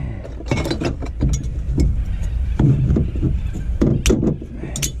there.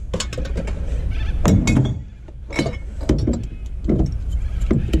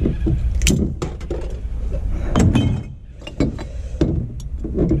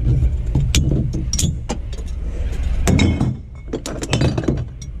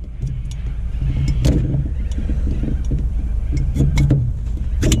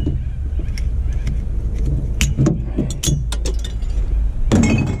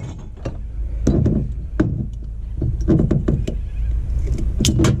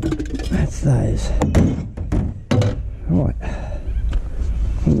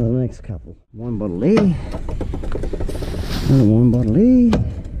 And the next couple. Wine bottle there. Another wine bottle there.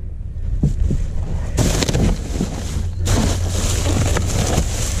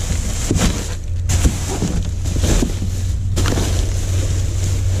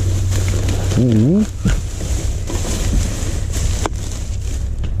 There.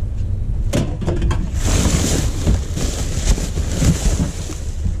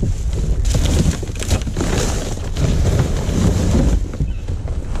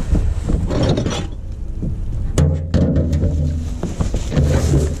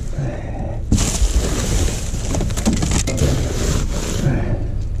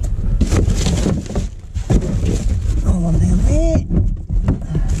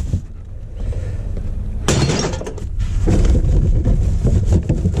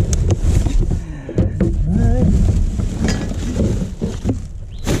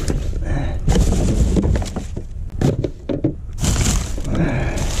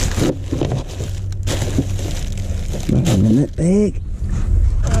 Nothing in that bag.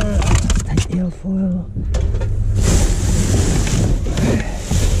 Take the alfoil.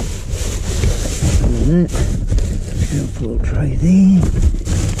 Nothing in that. Alfoil tray there.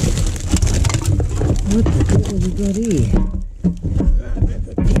 What the hell have we got here? That's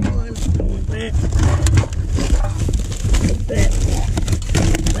a big one. Don't want that.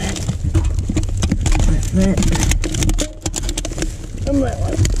 That. And that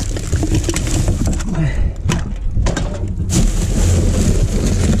one.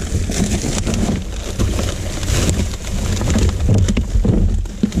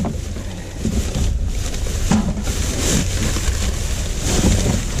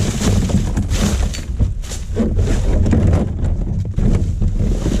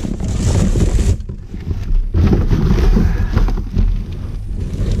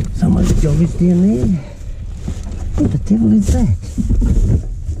 Someone's job is down there. What the devil is that?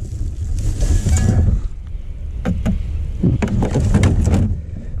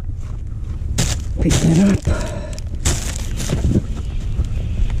 Pick that up.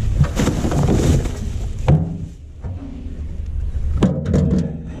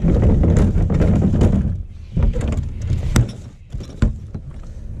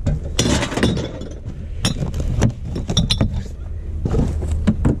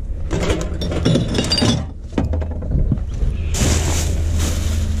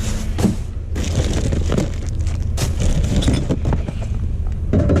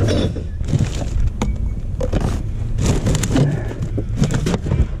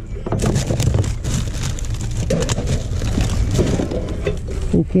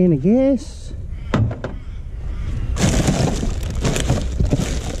 Full can of gas.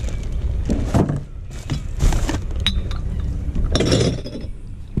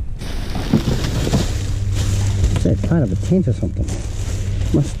 Is that part of a tent or something?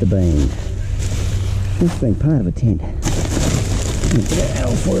 Must have been. Must have been part of a tent. A bit of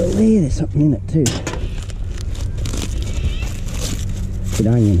alfoil there, there's something in it too. Bit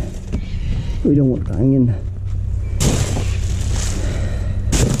of onion. We don't want the onion.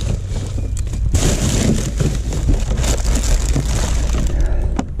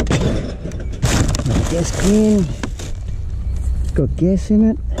 Gas can. It's got gas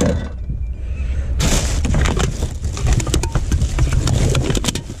in it.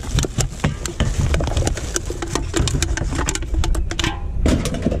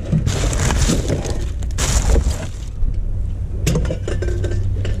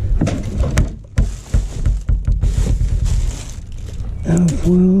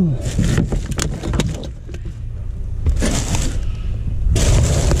 Alfoil.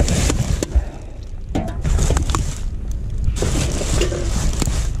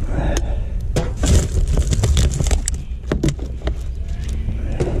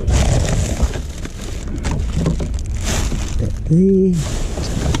 There,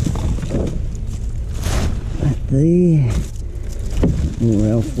 that there, more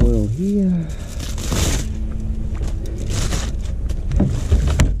alfoil here,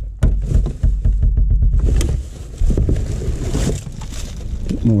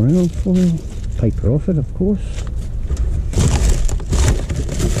 bit more alfoil, paper off it of course.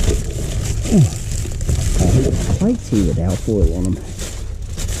 Oh, I've got plates here with alfoil on them.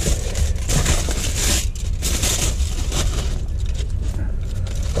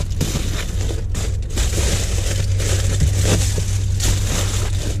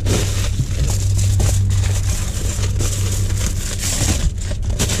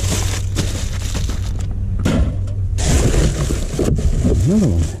 Another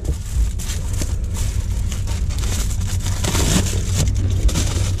one.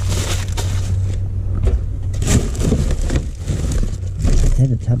 had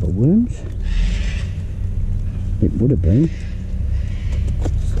a tub of worms. It would have been.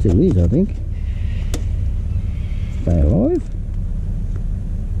 Still is, I think. Stay alive?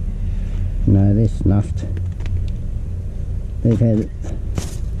 No, they're snuffed. They've had it.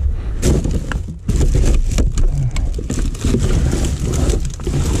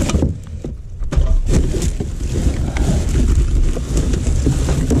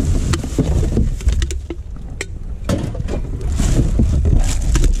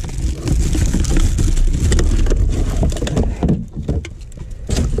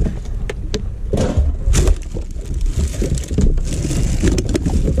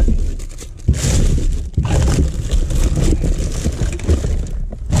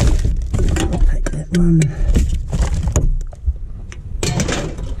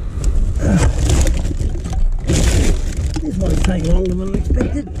 This one's taking longer than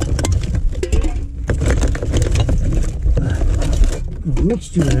expected.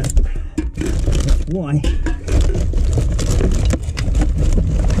 Mixture in it. That's why.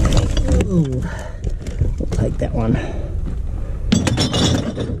 Oh, I'll take that one.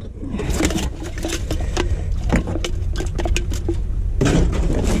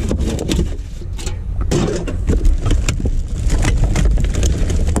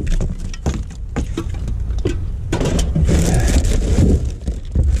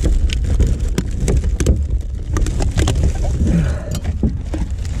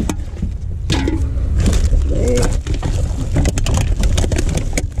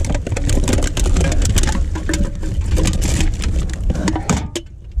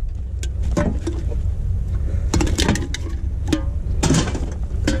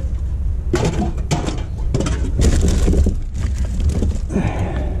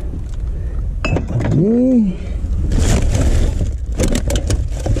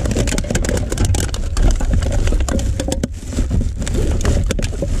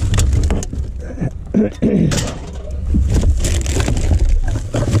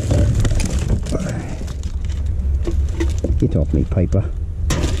 Get off me paper.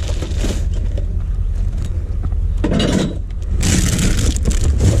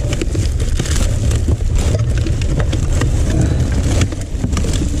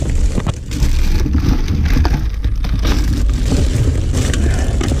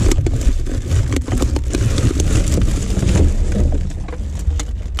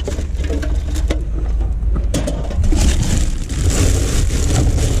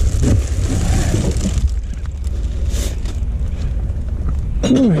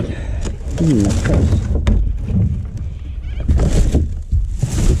 Alright, in the face.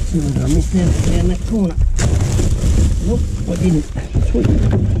 See what I missed down that corner. Nope, I didn't. Sweet.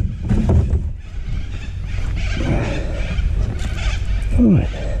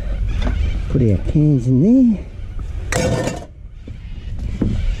 Alright, put our cans in there.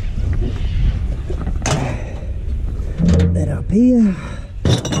 Put that up here.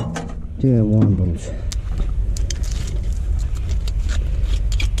 Do our wine bottles.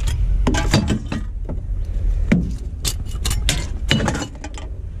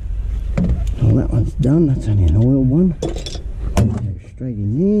 That one's done, that's only an oil one. Go straight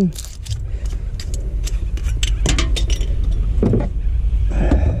in there.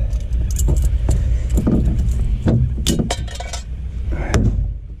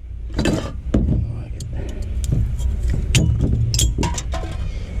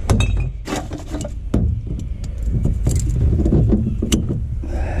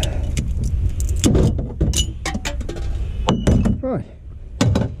 Right.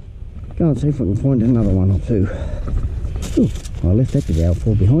 Go and see if I can find another one or two. Ooh, I left that to go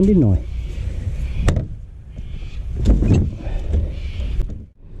fall behind, didn't I?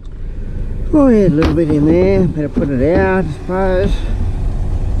 Oh yeah, a little bit in there. Better put it out, I suppose.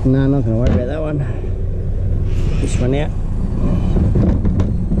 No, I'm not going to worry about that one. Put this one out.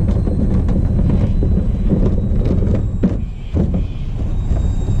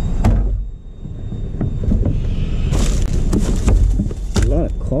 A lot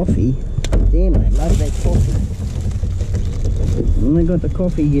of coffee. Damn, I love that coffee. When they got the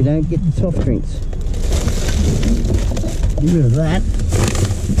coffee, you don't get the soft drinks. Get rid of that.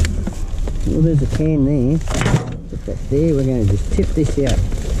 Well, there's a can there. Put that there. We're going to just tip this out.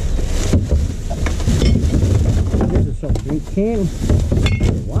 There's a soft drink can.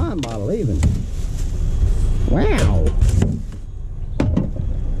 Wine bottle even. Wow.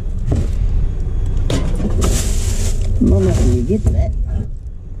 Not often you get that.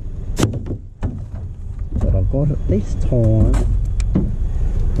 But I've got it this time.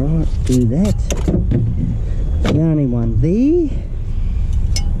 Right, do that. The only one there.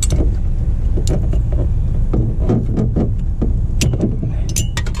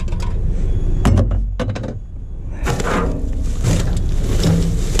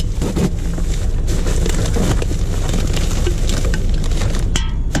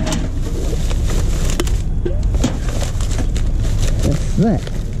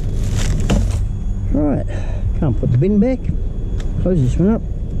 that. Right, can't put the bin back. Close this one up.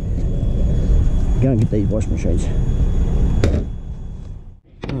 Go and get these wash machines.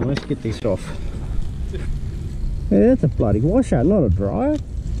 Oh, let's get this off. Yeah, that's a bloody washer, not a dryer.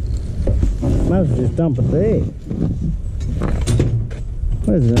 Might as well just dump it there.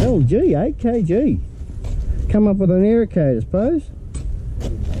 What is it? LG, 8 kg. Come up with an error code, I suppose.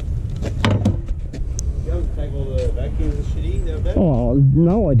 Take all the vacuums and shitty the other day? Oh,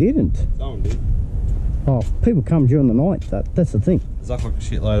 no, I didn't. Someone did. Oh, people come during the night, that's the thing. There's like a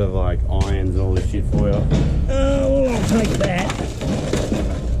shitload of like irons and all this shit for you. Oh, well, I'll take that.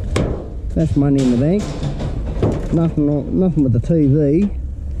 That's money in the bank. Nothing with the TV.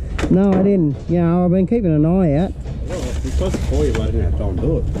 No, I didn't. You know, I've been keeping an eye out. Well, we're supposed to call you, but I didn't have time to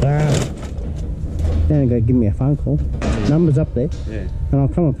do it. Then go give me a phone call. Number's up there. Yeah. And I'll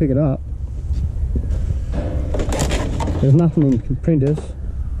come and pick it up. There's nothing in printers.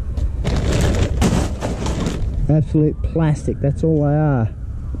 Absolute plastic, that's all they are.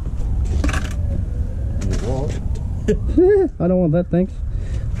 What? I don't want that, thanks.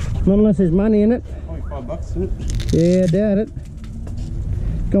 Not unless there's money in it. Only $5, isn't it? Yeah, I doubt it.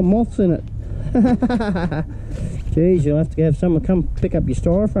 Got moths in it. Geez, you'll have to have someone come pick up your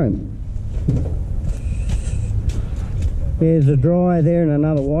styrofoam. There's a dryer there and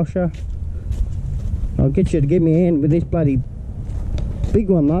another washer. I'll get you to give me a hand with this bloody big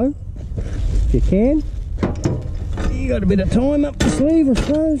one though, if you can. You got a bit of time up the sleeve, I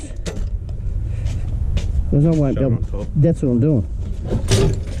suppose. Because I won't be able. That's what I'm doing.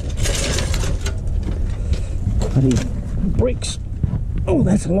 Bloody bricks. Oh,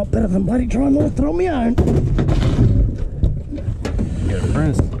 that's a lot better than bloody trying to lift it on my own. Get a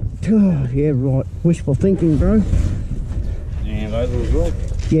press. Oh, yeah, right. Wishful thinking, bro. Yeah, those ones as well.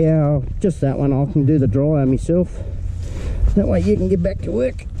 Yeah, just that one. I can do the dryer myself. That way you can get back to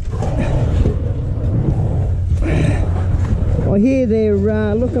work. I hear they're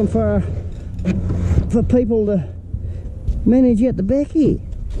looking for people to manage at the back here.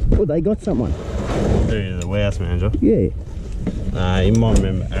 Oh, they got someone. Who, the warehouse manager? Yeah. You might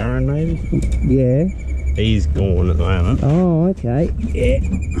remember Aaron, maybe? Yeah. He's gone at the moment. Oh, okay. Yeah.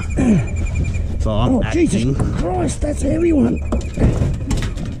 So I'm acting. Jesus Christ, that's a heavy one.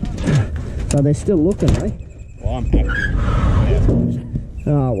 So they're still looking, eh? Well, I'm acting.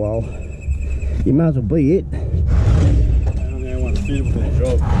 Oh, well. You might as well be it. I'm the only one suitable for the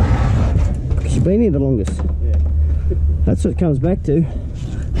job. Because you've been here the longest. Yeah. That's what it comes back to.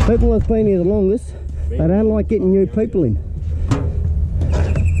 People that's been here the longest, they don't like getting new people in.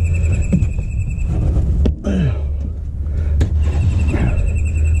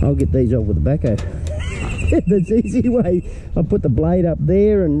 I'll get these off with the backhoe. That's the easy way. I'll put the blade up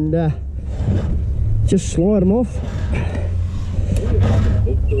there and just slide them off.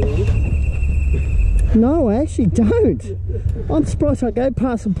 No, I actually don't. I'm surprised I go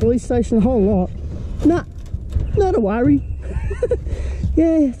past the police station a whole lot. Nah, not a worry.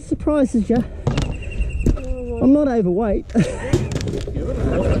 Yeah, it surprises you. I'm not overweight.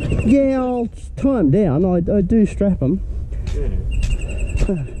 Yeah, I'll tie them down. I do strap them.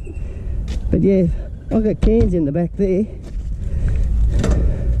 But yeah, I've got cans in the back there.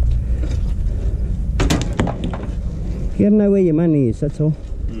 You gotta know where your money is, that's all.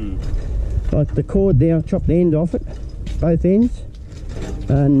 Like the cord there, I chopped the end off it, both ends.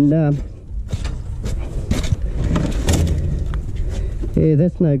 And yeah,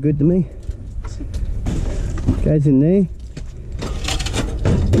 that's no good to me. Goes in there.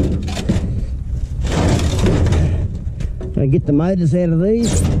 I get the motors out of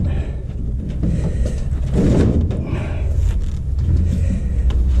these.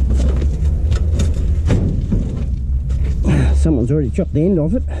 Someone's already chopped the end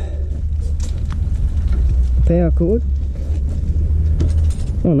off it. Power cord.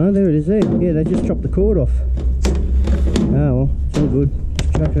 Oh no, there it is there. Yeah, they just chopped the cord off. Oh well, it's all good.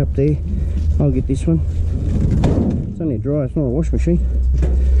 Just chuck it up there. I'll get this one. It's only a dryer, it's not a wash machine.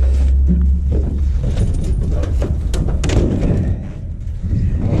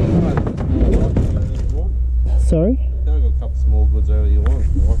 Sorry? I've got a couple small goods over you want.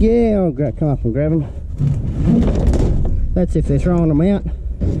 Yeah, I'll come up and grab them. That's if they're throwing them out.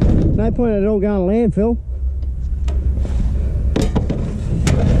 No point at all going to landfill.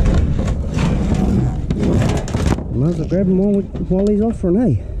 Might as well grab him while he's offering,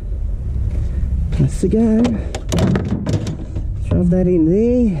 eh? That's the go. Shove that in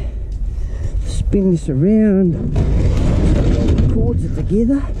there. Spin this around. Cords it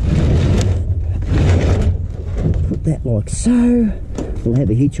together. Put that like so. We'll have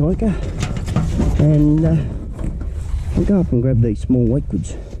a hitchhiker. And I'll go up and grab these small white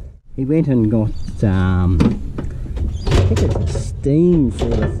goods. He went and got, I think it's a steam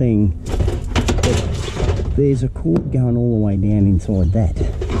sort of thing. But there's a cord going all the way down inside that.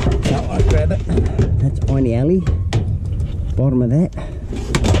 So I grab it. That's on the alley. Bottom of that.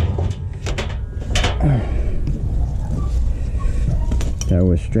 So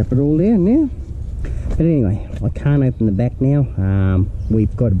we'll strap it all down now. But anyway, I can't open the back now.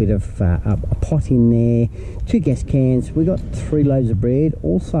 We've got a bit of a pot in there, 2 gas cans, we got 3 loaves of bread.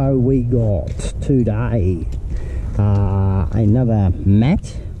 Also we got today another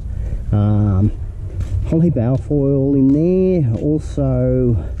mat, whole heap of alfoil in there.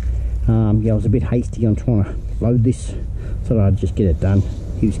 Also yeah, I was a bit hasty on trying to load this, thought I'd just get it done.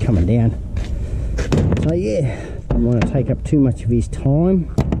 He was coming down, so yeah, didn't want to take up too much of his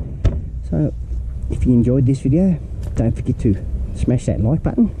time. So if you enjoyed this video, don't forget to smash that like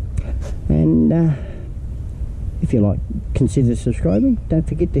button, and if you like, consider subscribing. Don't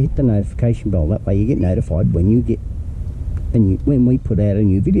forget to hit the notification bell, that way you get notified when you get when we put out a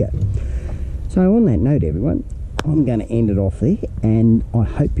new video. So on that note everyone, I'm going to end it off there, and I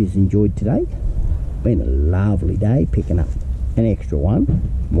hope you've enjoyed today. Been a lovely day picking up an extra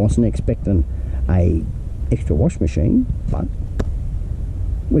one. Wasn't expecting a extra wash machine, but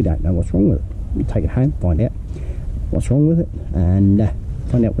we don't know what's wrong with it. We take it home, find out what's wrong with it, and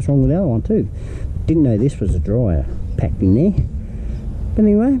find out what's wrong with the other one too. Didn't know this was a dryer packed in there. But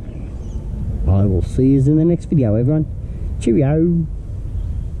anyway, I will see you in the next video everyone. Cheerio.